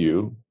guarantee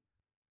you,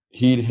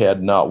 he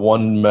had not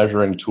one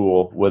measuring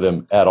tool with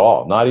him at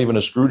all, not even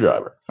a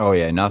screwdriver. Oh,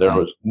 yeah, nothing. There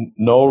was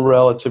no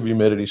relative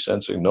humidity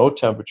sensing, no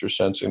temperature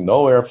sensing,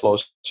 no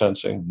airflow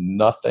sensing,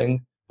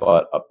 nothing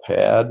but a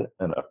pad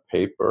and a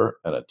paper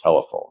and a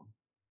telephone.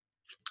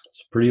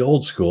 It's pretty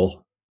old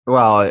school.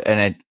 Well,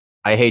 and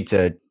I hate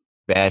to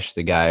bash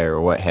the guy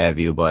or what have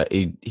you, but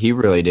he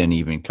really didn't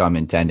even come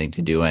intending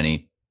to do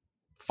any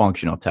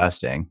functional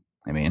testing.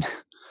 I mean,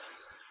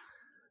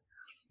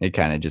 they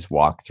kind of just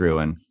walked through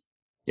and,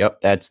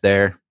 yep, that's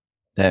there.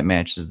 That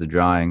matches the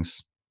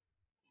drawings.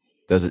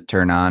 Does it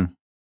turn on?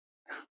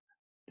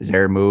 Does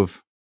air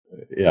move?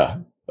 Yeah.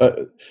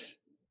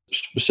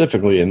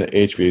 Specifically in the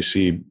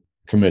HVAC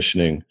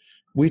commissioning,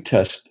 we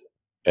test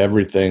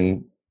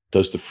everything.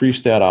 Does the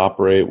freestat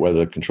operate, whether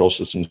the control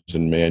system is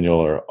in manual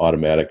or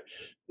automatic?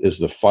 Is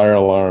the fire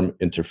alarm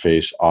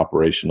interface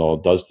operational?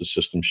 Does the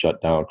system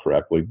shut down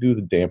correctly? Do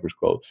the dampers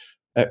close?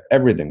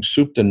 Everything,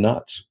 soup to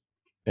nuts.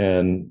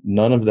 And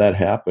none of that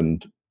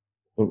happened.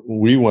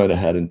 We went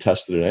ahead and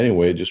tested it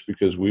anyway, just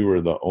because we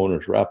were the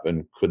owner's rep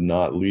and could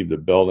not leave the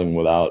building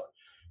without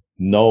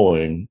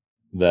knowing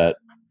that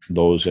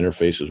those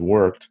interfaces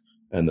worked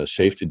and the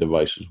safety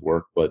devices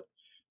worked. But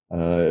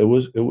it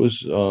was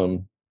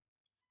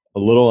a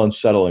little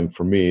unsettling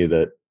for me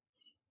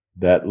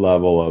that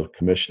level of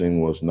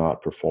commissioning was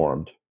not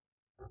performed.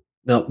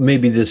 Now,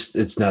 maybe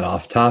it's not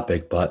off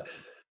topic, but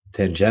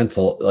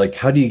tangential. Like,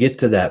 how do you get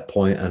to that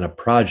point on a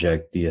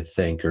project, do you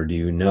think, or do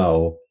you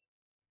know,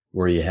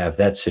 where you have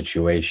that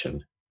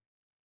situation?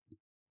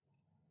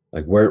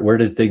 Like, where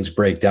did things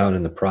break down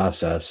in the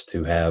process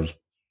to have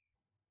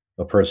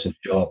a person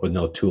show up with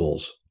no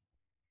tools?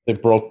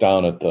 It broke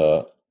down at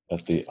the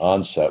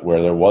onset,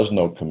 where there was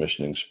no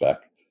commissioning spec.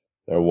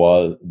 There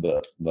was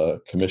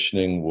the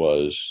commissioning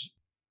was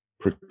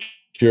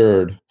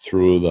procured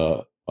through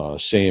the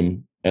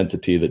same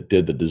entity that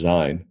did the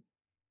design,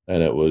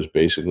 and it was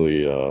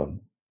basically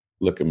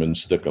lick 'em and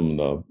stick 'em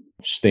the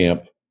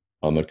stamp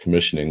on the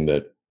commissioning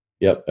that,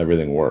 yep,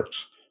 everything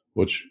works,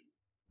 which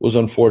was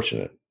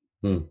unfortunate.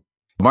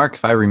 Mark,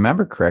 if I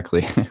remember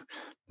correctly,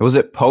 was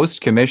it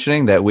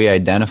post-commissioning that we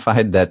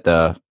identified that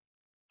the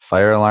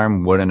fire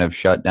alarm wouldn't have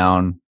shut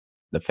down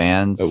the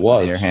fans, It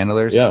was. the air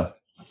handlers? Yeah.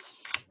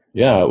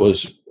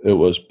 It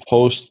was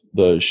post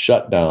the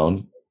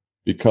shutdown,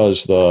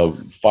 because the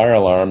fire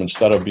alarm,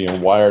 instead of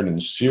being wired in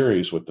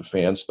series with the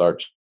fan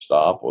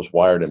start-stop, was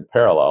wired in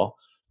parallel.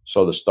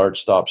 So the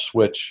start-stop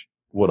switch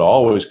would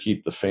always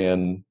keep the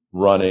fan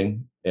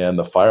running, and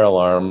the fire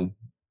alarm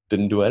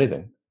didn't do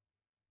anything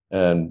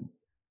and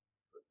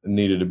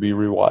needed to be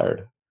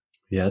rewired.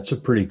 Yeah, it's a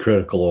pretty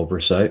critical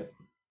oversight.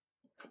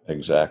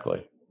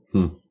 Exactly.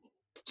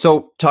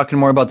 So talking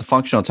more about the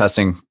functional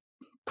testing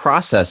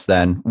process,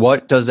 then,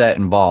 what does that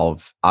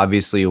involve?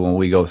 Obviously, when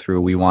we go through,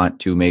 we want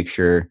to make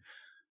sure,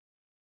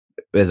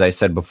 as I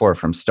said before,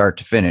 from start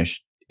to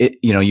finish,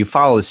 you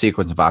follow the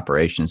sequence of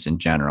operations in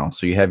general.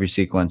 So you have your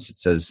sequence. It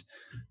says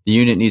the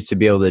unit needs to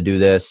be able to do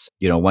this.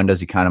 When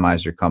does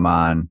economizer come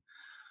on?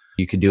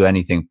 You could do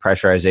anything,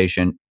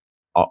 pressurization,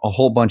 a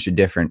whole bunch of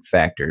different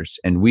factors.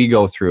 And we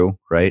go through,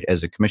 right,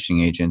 as a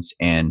commissioning agents,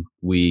 and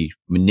we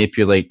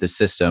manipulate the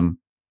system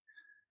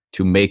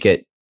to make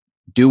it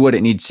do what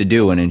it needs to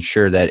do and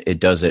ensure that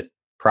it does it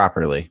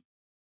properly.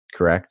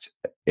 Correct?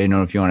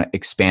 If you want to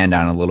expand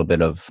on a little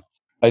bit of.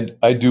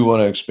 I do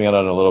want to expand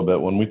on it a little bit.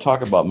 When we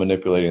talk about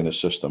manipulating the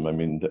system, I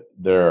mean,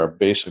 there are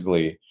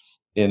basically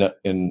in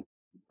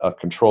a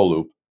control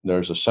loop,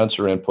 there's a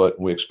sensor input.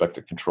 We expect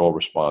a control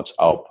response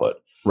output.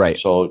 Right.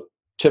 So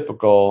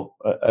typical,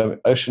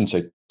 I shouldn't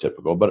say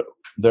typical, but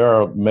there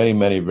are many,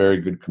 many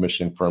very good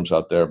commissioning firms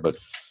out there, but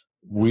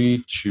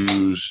we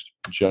choose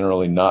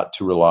generally not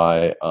to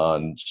rely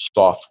on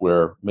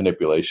software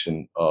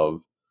manipulation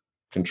of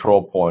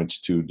control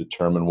points to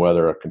determine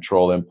whether a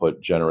control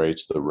input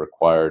generates the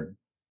required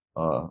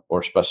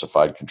or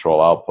specified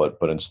control output,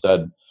 but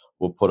instead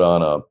we'll put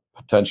on a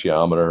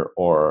potentiometer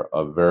or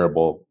a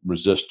variable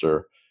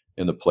resistor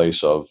in the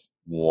place of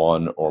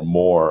one or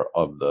more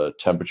of the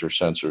temperature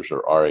sensors or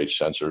RH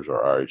sensors or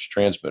RH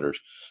transmitters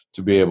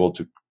to be able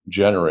to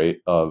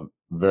generate a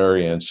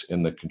variance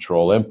in the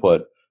control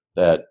input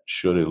that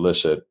should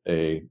elicit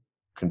a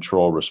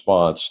control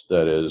response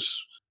that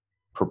is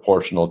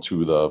proportional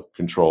to the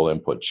control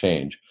input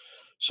change.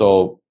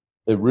 So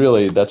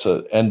that's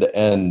an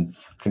end-to-end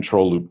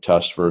control loop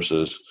test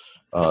versus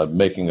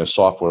making a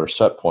software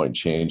set point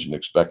change and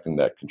expecting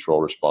that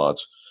control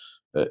response.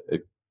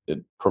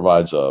 It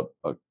provides a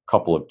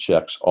couple of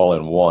checks all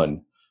in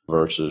one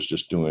versus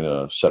just doing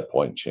a set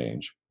point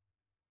change.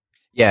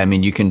 Yeah, I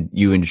mean,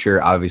 you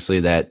ensure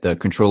obviously that the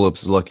control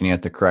loops is looking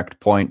at the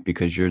correct point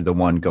because you're the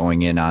one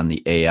going in on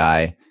the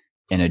AI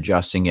and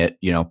adjusting it,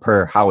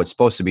 per how it's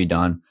supposed to be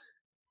done.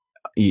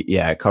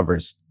 Yeah, it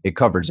covers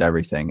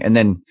everything. And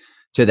then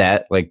to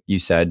that, like you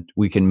said,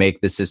 we can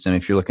make the system,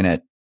 if you're looking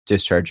at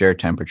discharge air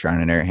temperature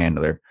on an air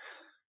handler,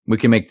 we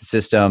can make the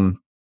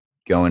system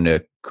go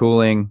into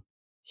cooling,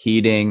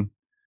 heating,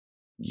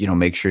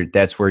 make sure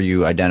that's where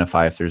you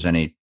identify if there's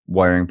any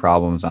wiring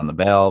problems on the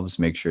valves,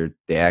 make sure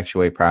they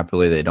actuate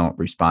properly, they don't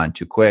respond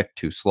too quick,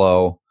 too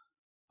slow.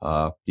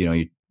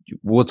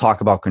 We'll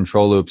talk about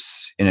control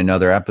loops in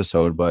another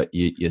episode, but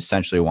you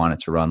essentially want it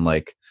to run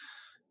like,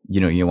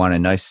 you want a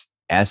nice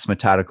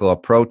asymptotical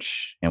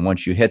approach. And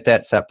once you hit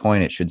that set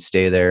point, it should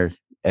stay there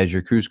as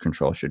your cruise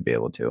control should be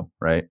able to,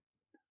 right?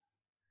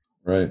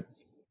 Right.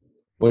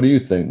 What do you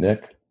think,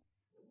 Nick?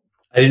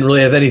 I didn't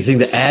really have anything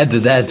to add to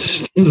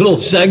that little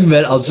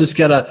segment. I was just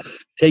kind of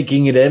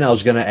taking it in. I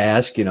was going to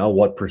ask,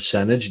 what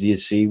percentage do you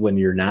see when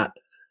you're not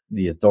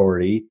the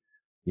authority,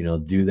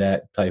 do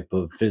that type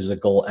of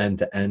physical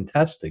end-to-end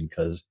testing?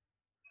 Because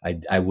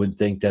I would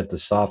think that the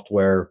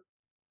software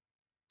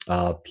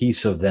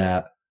piece of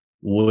that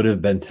would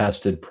have been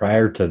tested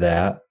prior to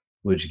that,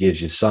 which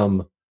gives you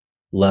some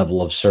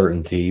level of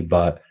certainty.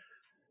 But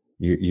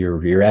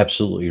you're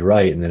absolutely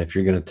right. And then if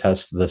you're going to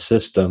test the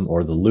system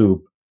or the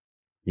loop,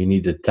 you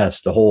need to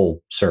test the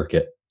whole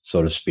circuit,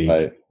 so to speak.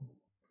 Right.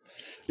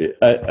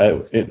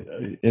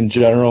 In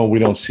general, we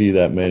don't see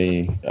that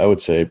many. I would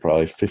say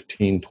probably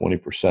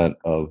 15-20%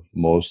 of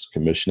most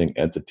commissioning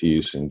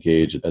entities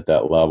engage at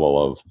that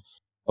level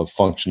of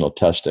functional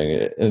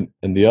testing.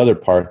 And the other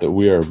part that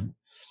we are,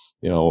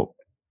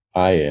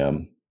 I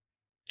am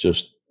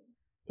just,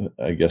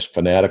 I guess,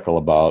 fanatical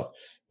about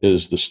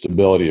is the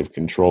stability of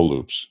control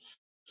loops.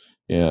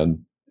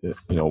 And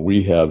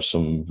we have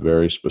some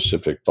very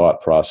specific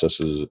thought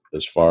processes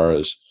as far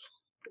as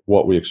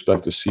what we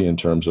expect to see in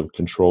terms of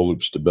control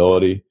loop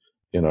stability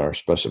in our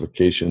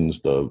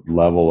specifications. The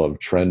level of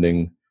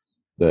trending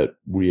that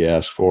we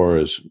ask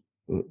for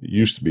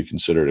used to be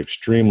considered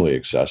extremely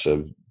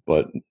excessive,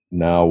 but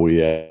now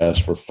we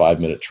ask for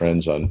 5-minute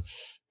trends on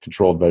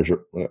control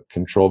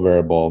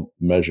variable,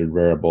 measured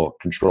variable,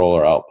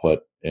 controller output,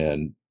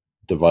 and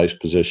device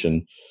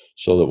position,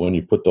 so that when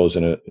you put those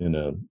in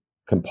a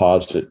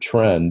composite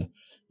trend,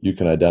 you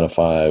can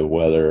identify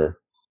whether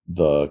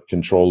the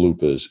control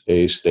loop is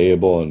A,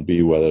 stable, and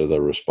B, whether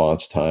the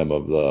response time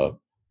of the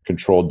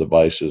controlled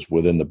device is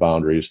within the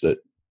boundaries that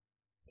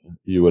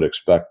you would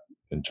expect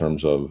in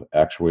terms of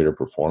actuator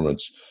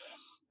performance.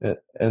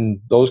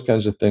 And those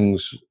kinds of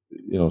things,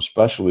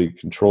 especially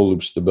control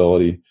loop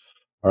stability,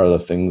 are the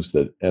things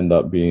that end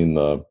up being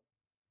the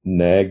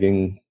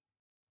nagging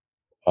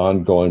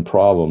ongoing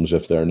problems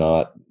if they're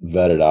not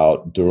vetted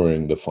out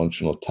during the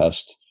functional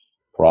test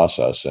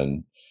process.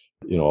 And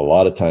a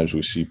lot of times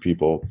we see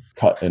people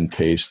cut and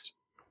paste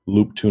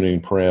loop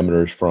tuning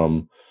parameters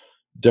from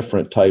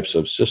different types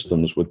of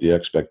systems with the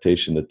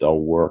expectation that they'll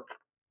work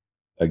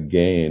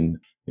again.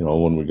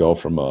 When we go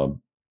from a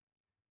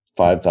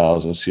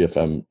 5,000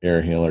 CFM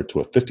air handler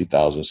to a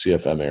 50,000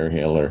 CFM air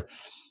handler,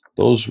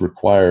 those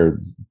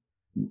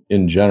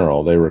in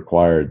general, they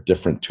require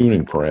different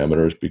tuning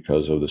parameters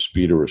because of the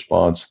speed of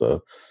response, the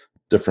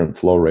different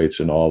flow rates,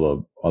 and all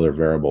the other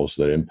variables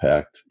that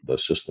impact the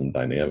system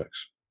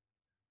dynamics.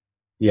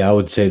 Yeah, I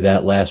would say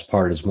that last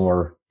part is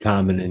more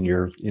common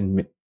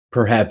in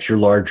perhaps your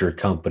larger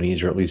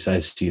companies, or at least I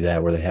see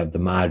that, where they have the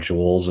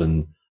modules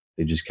and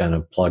they just kind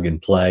of plug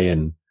and play.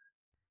 And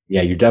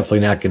yeah, you're definitely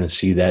not going to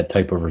see that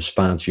type of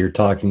response you're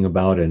talking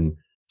about in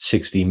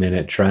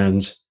 60-minute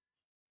trends,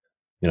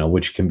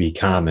 which can be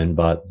common,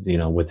 but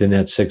within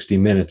that 60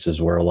 minutes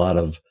is where a lot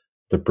of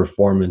the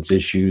performance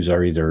issues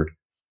are either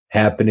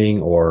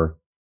happening, or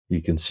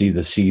you can see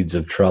the seeds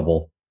of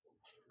trouble.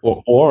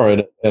 Or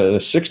in a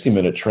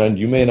 60-minute trend,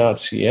 you may not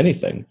see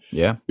anything.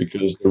 Yeah.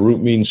 Because the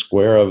root mean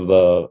square of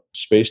the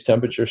space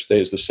temperature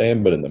stays the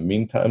same, but in the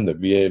meantime, the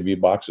VAV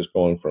box is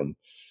going from,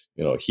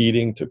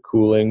 heating to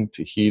cooling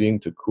to heating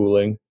to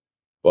cooling,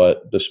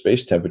 but the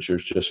space temperature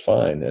is just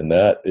fine. And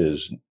that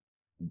is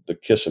the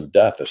kiss of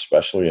death,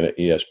 especially in an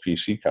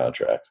ESPC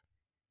contract.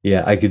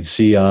 Yeah, I could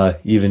see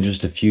even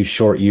just a few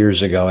short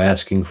years ago,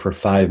 asking for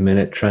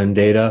 5-minute trend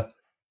data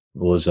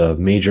was a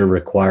major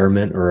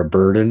requirement or a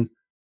burden.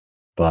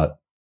 But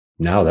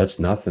now that's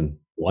nothing.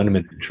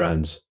 1-minute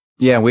trends.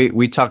 Yeah,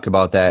 we talked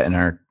about that in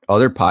our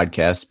other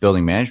podcast,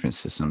 Building Management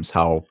Systems,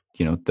 how,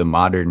 the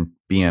modern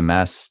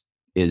BMS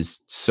is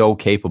so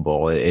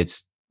capable.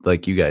 It's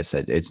like you guys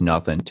said, it's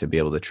nothing to be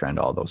able to trend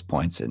all those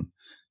points and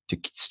to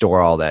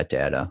store all that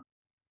data.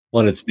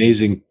 Well, it's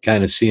amazing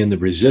kind of seeing the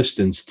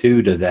resistance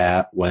too to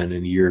that when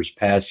in years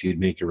past you'd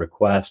make a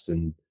request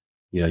and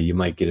you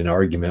might get an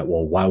argument.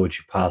 Well, why would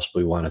you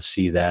possibly want to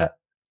see that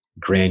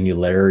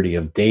granularity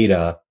of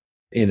data?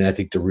 And I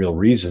think the real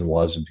reason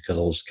was because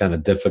it was kind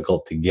of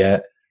difficult to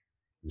get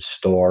and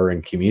store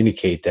and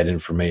communicate that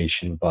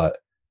information. But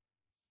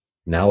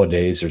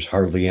nowadays, there's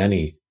hardly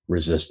any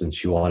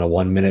resistance. You want a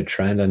 1 minute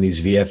trend on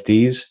these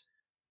VFDs,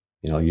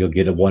 you'll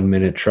get a 1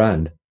 minute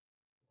trend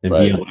and be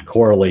Right. able to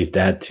correlate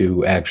that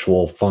to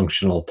actual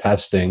functional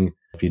testing.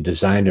 If you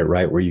designed it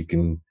right, where you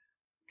can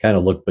kind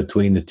of look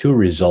between the two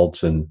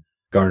results and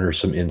garner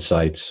some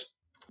insights.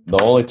 The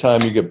only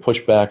time you get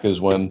pushback is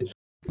when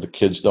the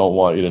kids don't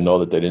want you to know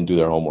that they didn't do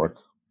their homework.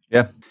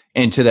 Yeah.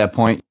 And to that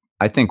point,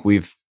 I think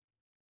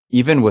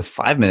even with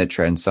 5 minute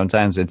trends,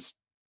 sometimes it's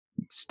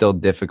still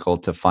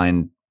difficult to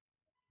find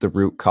the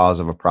root cause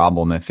of a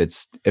problem. If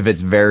it's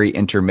very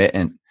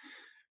intermittent,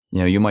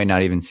 you might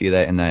not even see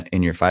that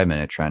in your 5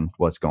 minute trend,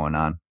 what's going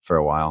on for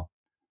a while.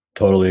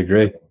 Totally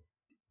agree.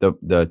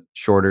 The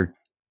shorter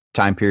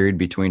time period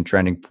between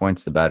trending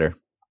points, the better,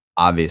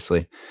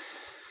 obviously.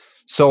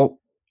 So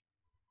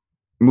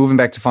moving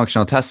back to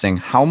functional testing,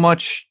 how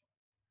much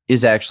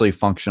is actually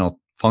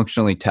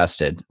functionally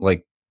tested?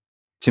 Like,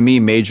 to me,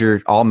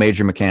 all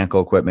major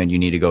mechanical equipment you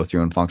need to go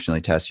through and functionally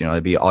test.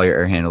 It'd be all your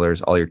air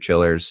handlers, all your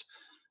chillers,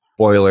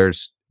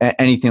 boilers,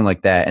 anything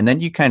like that. And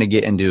then you kind of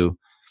get into,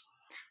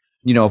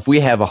 if we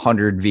have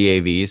 100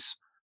 VAVs,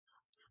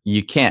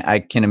 I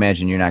can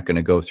imagine you're not going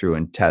to go through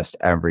and test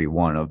every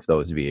one of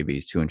those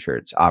VAVs to ensure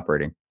it's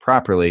operating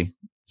properly.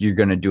 You're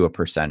going to do a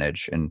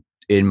percentage. And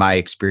in my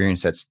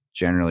experience, that's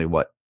generally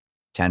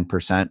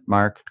 10%,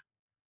 Mark?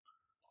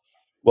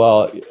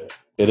 Well,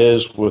 it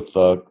is with,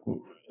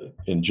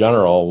 in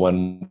general,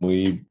 when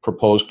we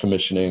propose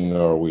commissioning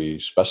or we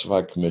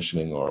specify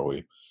commissioning or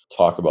we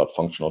talk about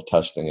functional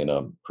testing in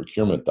a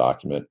procurement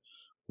document,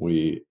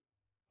 we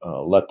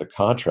let the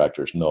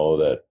contractors know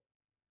that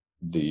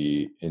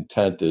the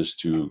intent is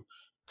to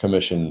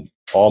commission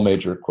all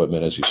major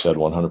equipment, as you said,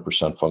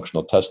 100%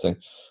 functional testing,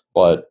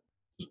 but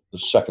the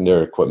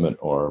secondary equipment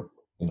or,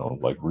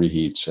 like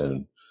reheats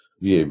and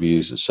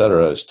VAVs, et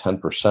cetera, is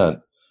 10%.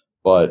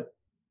 But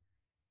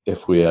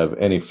if we have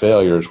any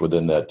failures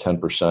within that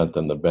 10%,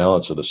 then the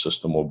balance of the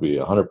system will be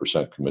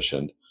 100%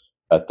 commissioned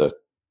at the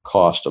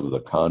cost of the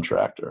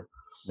contractor.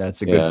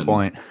 That's a good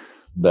point.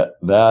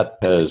 That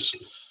has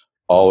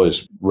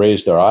always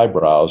raised their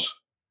eyebrows.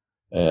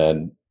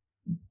 And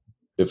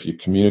if you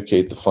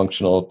communicate the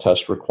functional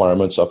test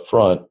requirements up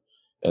front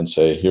and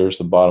say, here's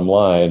the bottom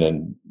line,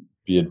 and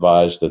be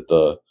advised that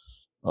the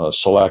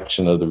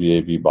selection of the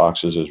VAV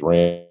boxes is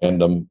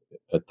random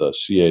at the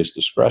CA's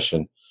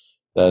discretion,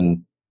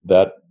 then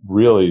that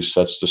really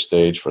sets the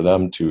stage for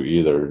them to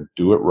either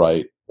do it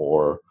right,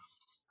 or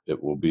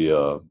it will be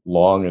a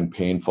long and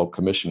painful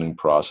commissioning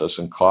process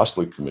and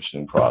costly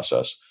commissioning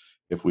process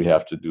if we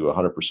have to do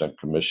 100%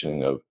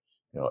 commissioning of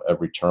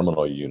every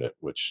terminal unit,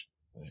 which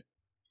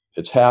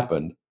it's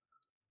happened.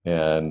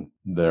 And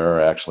there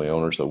are actually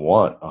owners that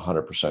want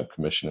 100%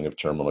 commissioning of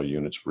terminal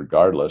units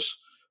regardless.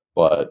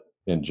 But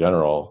in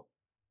general,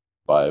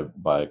 by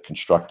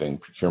constructing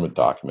procurement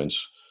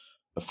documents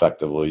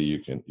effectively,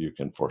 you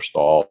can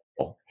forestall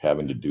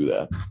having to do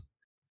that.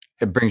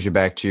 It brings you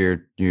back to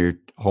your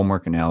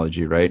homework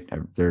analogy, right?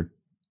 They're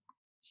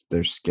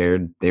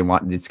scared.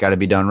 It's got to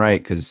be done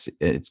right because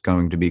it's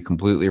going to be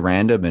completely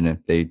random, and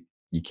if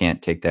you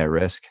can't take that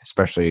risk,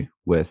 especially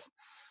with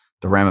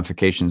the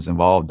ramifications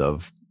involved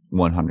of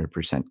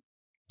 100%,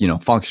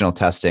 functional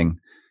testing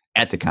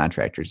at the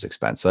contractor's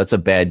expense. So that's a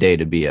bad day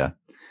to be a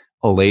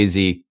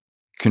lazy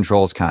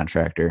controls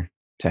contractor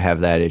to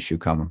have that issue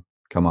come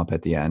up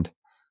at the end.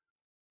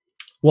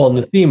 Well, and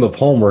the theme of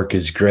homework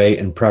is great,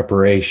 and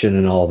preparation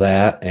and all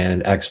that,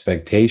 and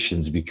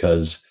expectations,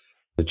 because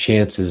the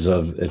chances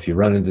of, if you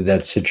run into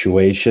that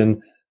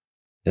situation,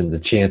 and the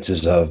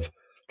chances of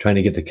trying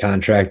to get the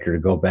contractor to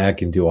go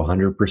back and do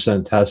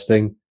 100%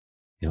 testing,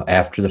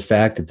 after the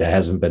fact, if that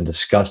hasn't been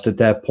discussed at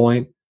that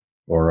point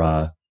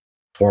or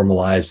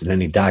formalized in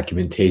any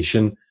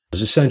documentation,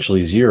 is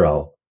essentially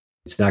zero.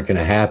 It's not going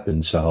to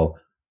happen. So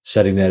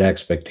setting that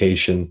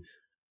expectation,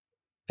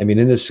 and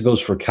this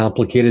goes for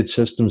complicated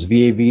systems.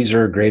 VAVs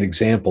are a great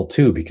example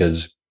too,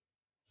 because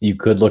you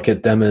could look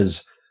at them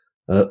as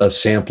a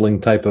sampling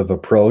type of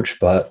approach,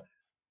 but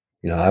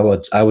I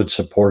would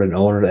support an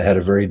owner that had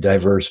a very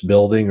diverse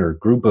building or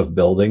group of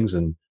buildings,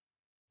 and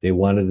they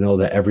wanted to know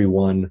that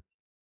everyone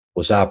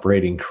was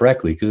operating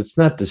correctly, because it's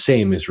not the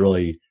same as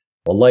really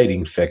a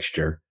lighting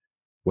fixture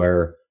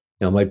where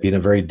it might be in a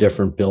very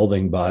different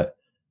building, but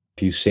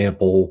if you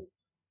sample,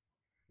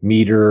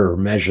 meter, or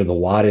measure the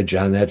wattage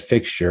on that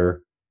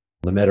fixture,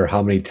 no matter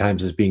how many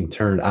times it's being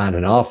turned on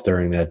and off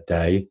during that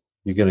day,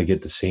 you're going to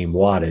get the same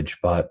wattage.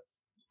 But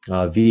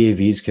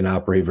VAVs can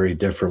operate very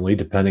differently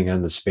depending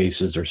on the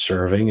spaces they're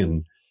serving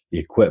and the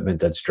equipment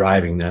that's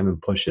driving them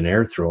and pushing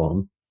air through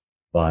them.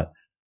 But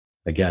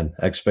again,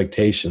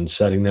 expectations,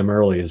 setting them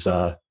early is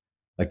a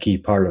key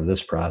part of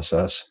this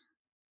process.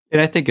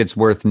 And I think it's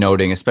worth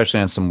noting, especially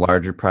on some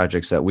larger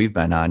projects that we've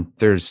been on,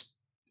 there's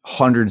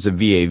hundreds of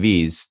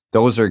VAVs.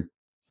 Those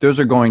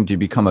are going to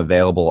become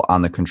available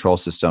on the control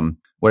system,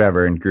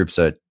 whatever, in groups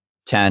of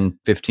 10,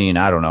 15,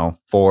 I don't know,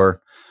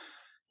 4.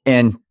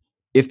 And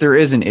if there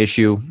is an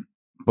issue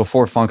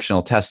before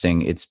functional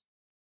testing, it's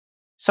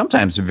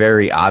sometimes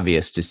very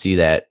obvious to see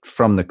that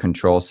from the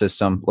control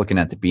system, looking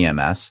at the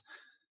BMS.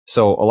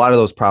 So a lot of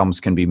those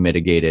problems can be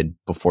mitigated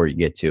before you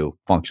get to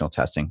functional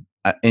testing.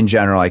 In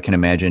general, I can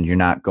imagine you're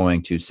not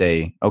going to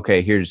say,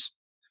 okay, here's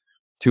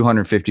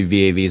 250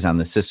 VAVs on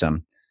the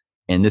system,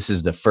 and this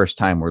is the first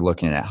time we're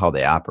looking at how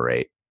they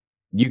operate.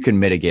 You can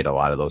mitigate a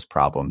lot of those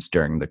problems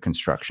during the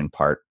construction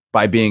part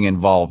by being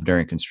involved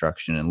during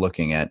construction and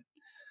looking at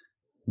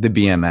the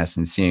BMS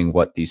and seeing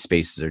what these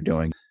spaces are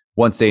doing.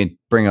 Once they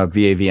bring a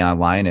VAV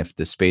online, if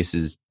the space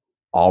is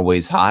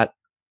always hot,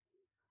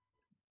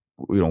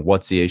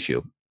 what's the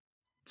issue?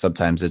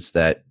 Sometimes it's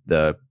that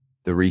the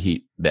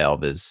reheat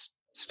valve is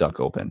stuck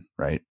open,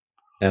 right?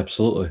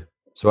 Absolutely.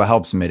 So it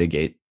helps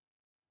mitigate.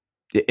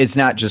 It's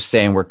not just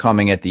saying we're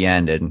coming at the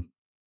end and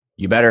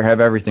you better have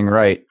everything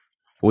right.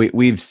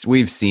 We've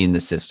seen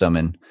the system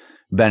and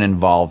been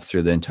involved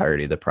through the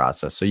entirety of the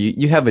process. So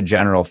you have a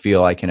general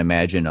feel, I can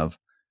imagine, of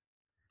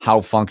how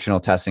functional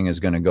testing is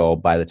going to go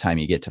by the time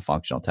you get to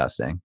functional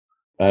testing.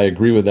 I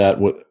agree with that,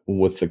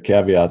 with the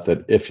caveat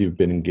that if you've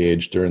been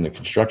engaged during the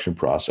construction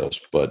process,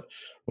 but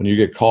when you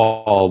get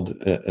called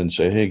and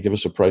say, "Hey, give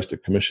us a price to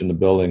commission the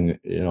building,"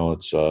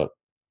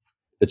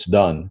 it's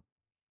done.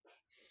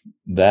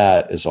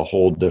 That is a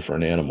whole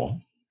different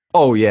animal.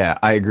 Oh yeah,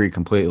 I agree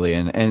completely.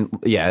 And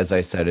yeah, as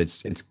I said,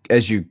 it's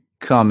as you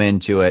come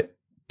into it,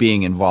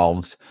 being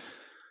involved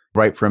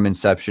right from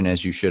inception,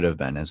 as you should have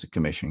been as a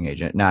commissioning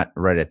agent, not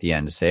right at the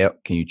end to say, "Oh,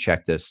 can you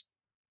check this?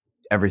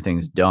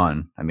 Everything's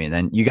done." I mean,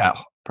 then you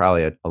got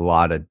probably a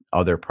lot of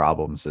other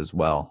problems as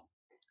well.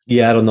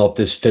 Yeah, I don't know if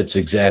this fits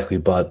exactly,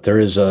 but there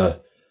is a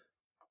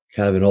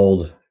kind of an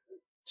old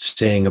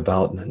saying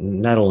about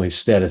not only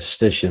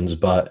statisticians,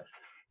 but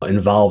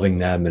involving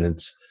them. And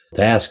it's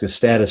to ask a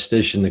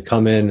statistician to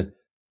come in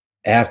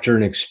after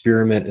an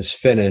experiment is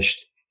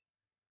finished,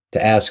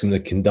 to ask him to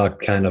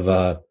conduct kind of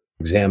a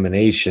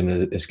examination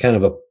is kind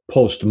of a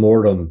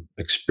post-mortem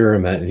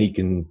experiment, and he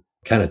can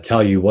kind of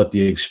tell you what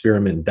the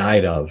experiment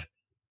died of.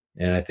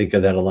 And I think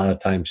of that a lot of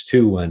times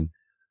too, when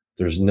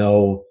there's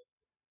no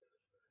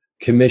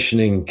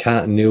commissioning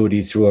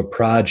continuity through a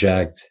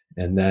project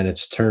and then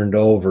it's turned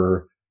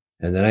over.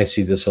 And then I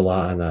see this a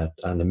lot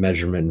on the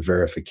measurement and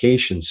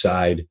verification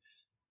side.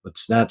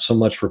 It's not so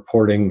much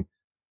reporting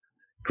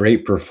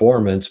great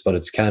performance, but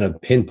it's kind of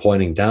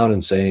pinpointing down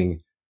and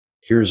saying,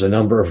 here's a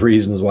number of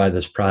reasons why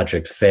this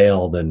project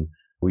failed, and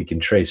we can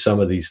trace some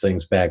of these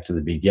things back to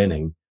the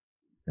beginning.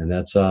 And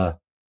it's a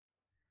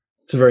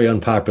very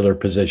unpopular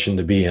position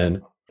to be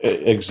in.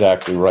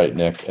 Exactly right,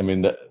 Nick. I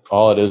mean,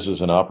 all it is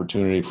an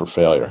opportunity for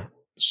failure.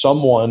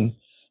 Someone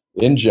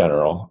in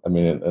general, I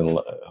mean, and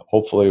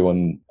hopefully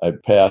when I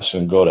pass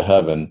and go to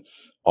heaven,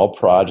 all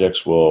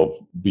projects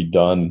will be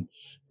done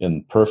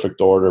in perfect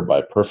order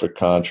by perfect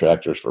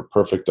contractors for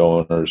perfect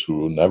owners who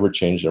will never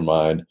change their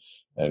mind,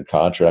 and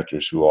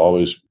contractors who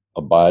always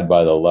abide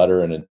by the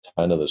letter and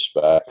intent of the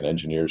spec, and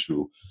engineers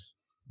who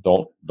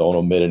don't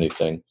omit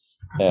anything,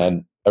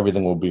 and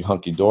everything will be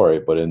hunky-dory.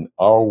 But in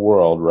our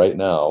world right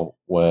now,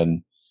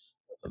 when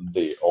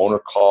the owner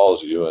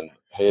calls you and,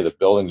 hey, the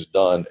building's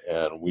done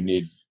and we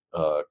need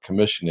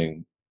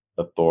commissioning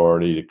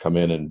authority to come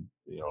in and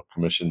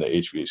commission the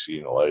HVAC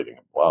and the lighting,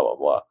 blah blah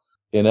blah,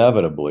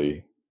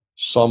 inevitably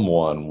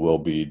someone will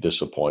be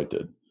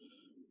disappointed,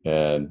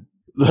 and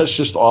that's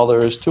just all there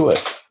is to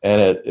it.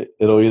 And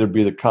it'll either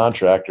be the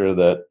contractor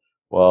that,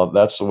 well,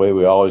 that's the way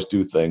we always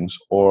do things,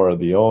 or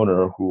the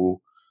owner who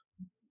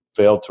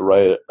failed to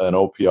write an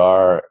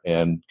OPR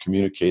and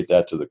communicate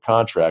that to the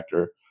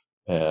contractor.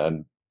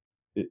 And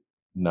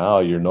now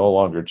you're no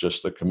longer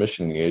just the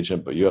commissioning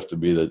agent, but you have to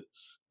be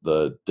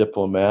the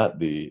diplomat,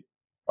 the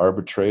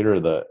arbitrator,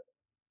 the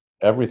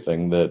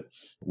everything that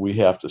we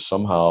have to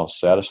somehow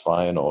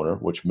satisfy an owner,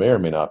 which may or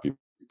may not be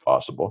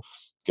possible,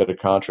 get a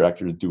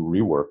contractor to do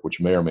rework, which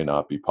may or may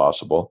not be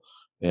possible,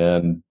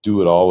 and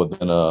do it all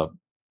within a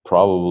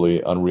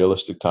probably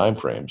unrealistic time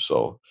frame.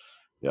 So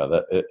yeah,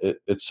 that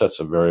it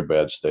sets a very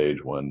bad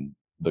stage when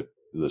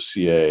the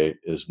CA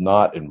is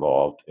not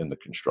involved in the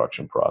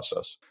construction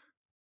process.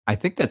 I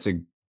think that's a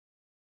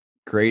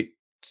great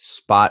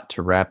spot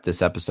to wrap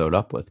this episode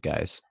up with,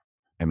 guys.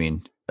 I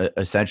mean,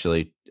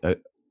 essentially,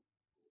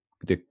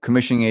 the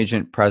commissioning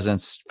agent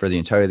presence for the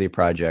entirety of the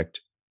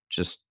project,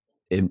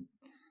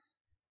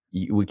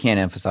 we can't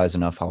emphasize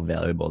enough how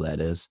valuable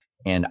that is.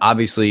 And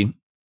obviously,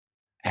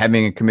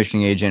 having a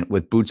commissioning agent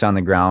with boots on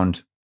the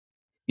ground,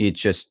 it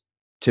just,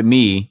 to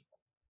me,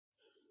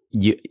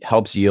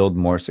 helps yield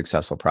more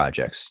successful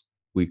projects.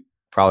 We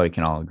probably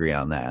can all agree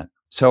on that.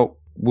 So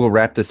we'll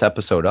wrap this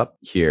episode up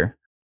here.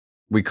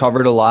 We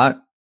covered a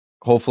lot.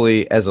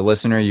 Hopefully, as a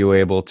listener, you were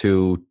able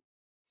to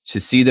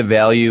see the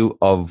value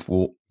of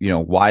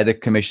why the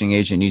commissioning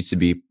agent needs to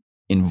be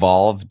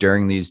involved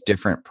during these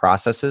different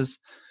processes.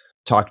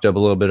 talked a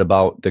little bit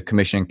about the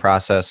commissioning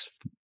process,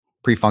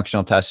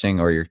 pre-functional testing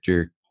or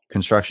your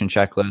construction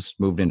checklist,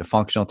 moved into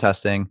functional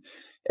testing,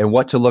 and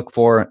what to look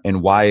for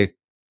and why,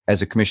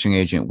 as a commissioning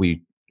agent,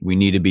 we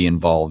need to be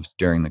involved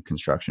during the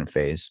construction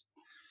phase.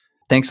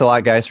 Thanks a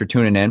lot, guys, for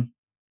tuning in.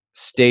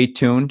 Stay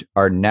tuned.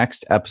 Our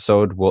next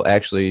episode will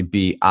actually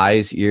be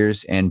eyes,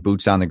 ears, and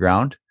boots on the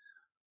ground.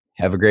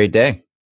 Have a great day.